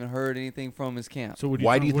they haven't even heard anything from his camp. So what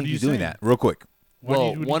Why do you what think are he's doing saying? that? Real quick. What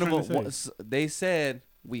well, are you one of trying them to say? they said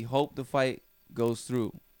we hope the fight goes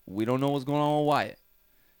through. We don't know what's going on with Wyatt.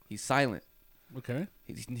 He's silent. Okay.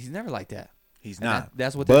 He's never like that. He's And not.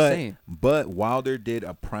 that's what but, they're saying. But Wilder did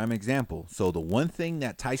a prime example. So the one thing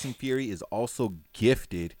that Tyson Fury is also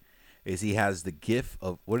gifted is he has the gift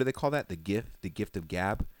of, what do they call that? The gift of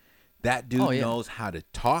gab. That dude Oh, yeah. knows how to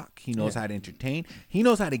talk. He knows Yeah. how to entertain. He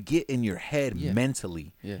knows how to get in your head Yeah.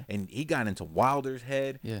 mentally. Yeah. And he got into Wilder's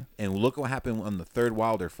head. Yeah. And look what happened on the third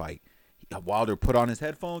Wilder fight. Wilder put on his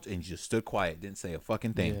headphones and just stood quiet, didn't say a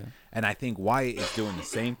fucking thing. Yeah. And I think Wyatt is doing the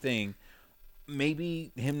same thing.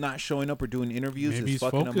 Maybe him not showing up or doing interviews Maybe is he's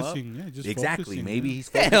fucking focusing. him up. Yeah, just Exactly. focusing, Maybe yeah. he's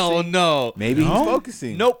focusing. Hell no. Maybe No? he's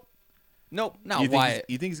focusing. Nope. Not You think Wyatt. he's-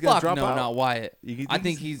 you think he's gonna Fuck drop no, out? not Wyatt. You I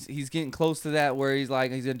think think he's getting close to that where he's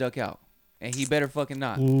like he's gonna duck out, and he better fucking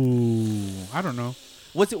not. Ooh, I don't know.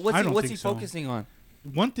 What's I don't he think so. focusing on?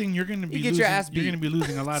 One thing, you're going to be You get losing, your ass you're beat. going to be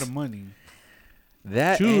losing a lot of money.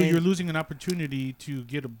 That Two, and you're losing an opportunity to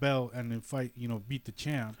get a belt and then fight, beat the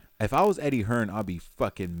champ. if I was Eddie Hearn, I'd be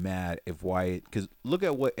fucking mad if Wyatt, because look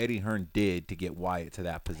at what Eddie Hearn did to get Wyatt to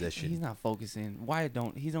that position. He's not focusing. Wyatt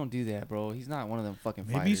don't do that, bro. He's not one of them fucking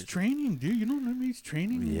Maybe fighters. he's training, dude. You don't know maybe he's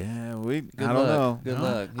training. Yeah, Good I don't luck. know. Good No.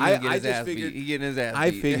 luck. He I- gonna get I his just ass figured- beat. He getting his ass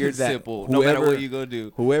I beat. figured It's that simple. No matter whoever- what you gonna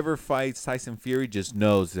do. Whoever fights Tyson Fury just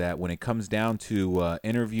knows that when it comes down to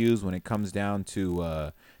interviews, when it comes down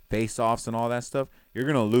to face-offs and all that stuff, you're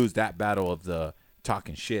gonna lose that battle of the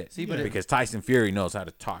talking shit. See, but because Tyson Fury knows how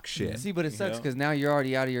to talk shit. See, but it you sucks know? because now you're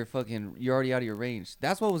already out of your range.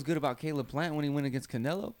 That's what was good about Caleb Plant when he went against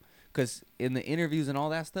Canelo, because in the interviews and all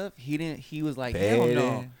that stuff, he was like, hell no.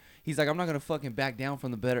 Better. He's like, I'm not gonna fucking back down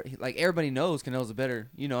from the better. Like everybody knows Canelo's a better.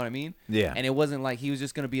 You know what I mean? Yeah. And it wasn't like he was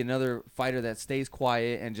just gonna be another fighter that stays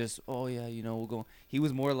quiet and just, oh yeah, we'll go. He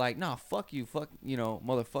was more like, nah, fuck you,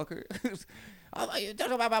 motherfucker. I'm like, you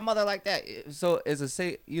talk about my mother like that. So as a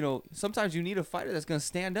sometimes you need a fighter that's gonna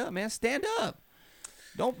stand up, man. Stand up.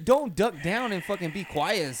 Don't duck down and fucking be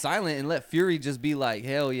quiet and silent and let Fury just be like,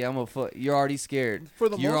 hell yeah, you're already scared.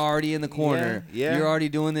 You're already in the corner. Yeah. You're already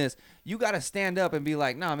doing this. You gotta stand up and be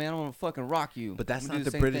like, nah, man, I'm gonna fucking rock you. But that's I'm gonna not do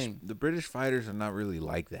the same British. thing. The British fighters are not really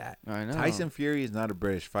like that. I know. Tyson Fury is not a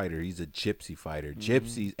British fighter. He's a gypsy fighter. Mm-hmm.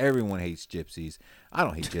 Gypsies. Everyone hates gypsies. I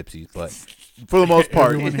don't hate gypsies, but for the most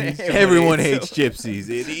part, Everyone hates everyone hates gypsies.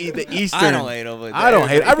 The Eastern. I don't hate them. But I don't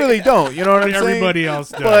hate. I really don't. You know what I'm saying? Everybody else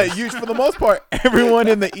does. But for the most part, everyone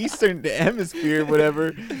in the Eastern Hemisphere,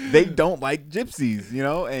 whatever, they don't like gypsies.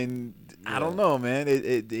 And I don't know, man.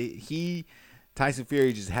 Tyson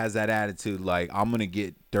Fury just has that attitude, like, I'm going to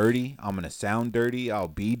get dirty. I'm going to sound dirty. I'll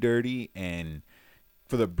be dirty. And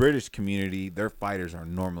for the British community, their fighters are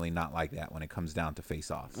normally not like that when it comes down to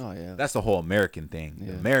face-offs. Oh, yeah. That's the whole American thing. The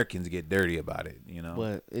Yeah. Americans get dirty about it,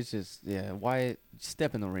 But it's just, Wyatt,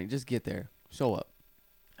 step in the ring. Just get there. Show up.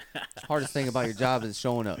 Hardest thing about your job is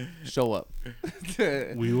showing up. Show up.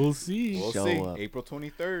 we will see. We'll Show see. up. April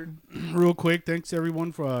 23rd. Real quick, thanks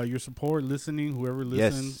everyone for your support, listening. Whoever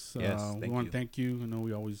Yes, listens, yes, we thank want you. to thank you.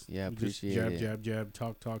 We always we just appreciate jab, it. jab,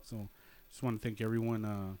 talk. So just want to thank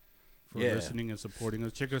everyone for Yeah. listening and supporting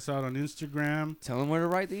us. Check us out on Instagram. Tell them where to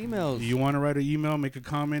write the emails. If you want to write an email, make a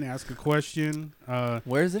comment, ask a question.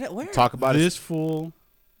 Where is it at? Where? Talk about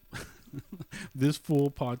this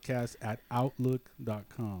full podcast at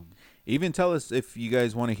outlook.com. Even tell us if you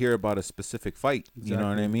guys want to hear about a specific fight. You know what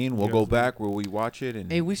I Exactly. mean? We'll You go guys back where we watch it.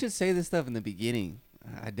 And Hey, we should say this stuff in the beginning.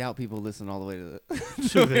 I doubt people listen all the way to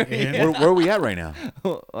To the end. where are we at right now?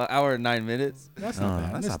 the hour and 9 minutes. That's not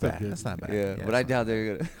bad. That's not still bad. good. That's not bad. Yeah, but I doubt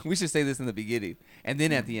they're gonna. We should say this in the beginning and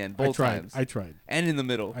then at the end, both times, I tried. and in the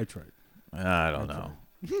middle. I tried. I don't know.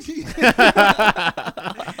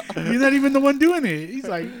 You're not even the one doing it. He's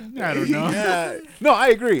like, I don't know. Yeah. No, I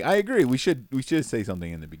agree. We should say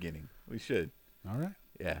something in the beginning. We should. All right.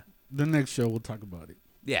 Yeah. The next show, we'll talk about it.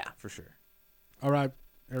 Yeah, for sure. All right.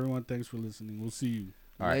 Everyone, thanks for listening. We'll see you.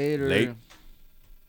 All right. Later. Late.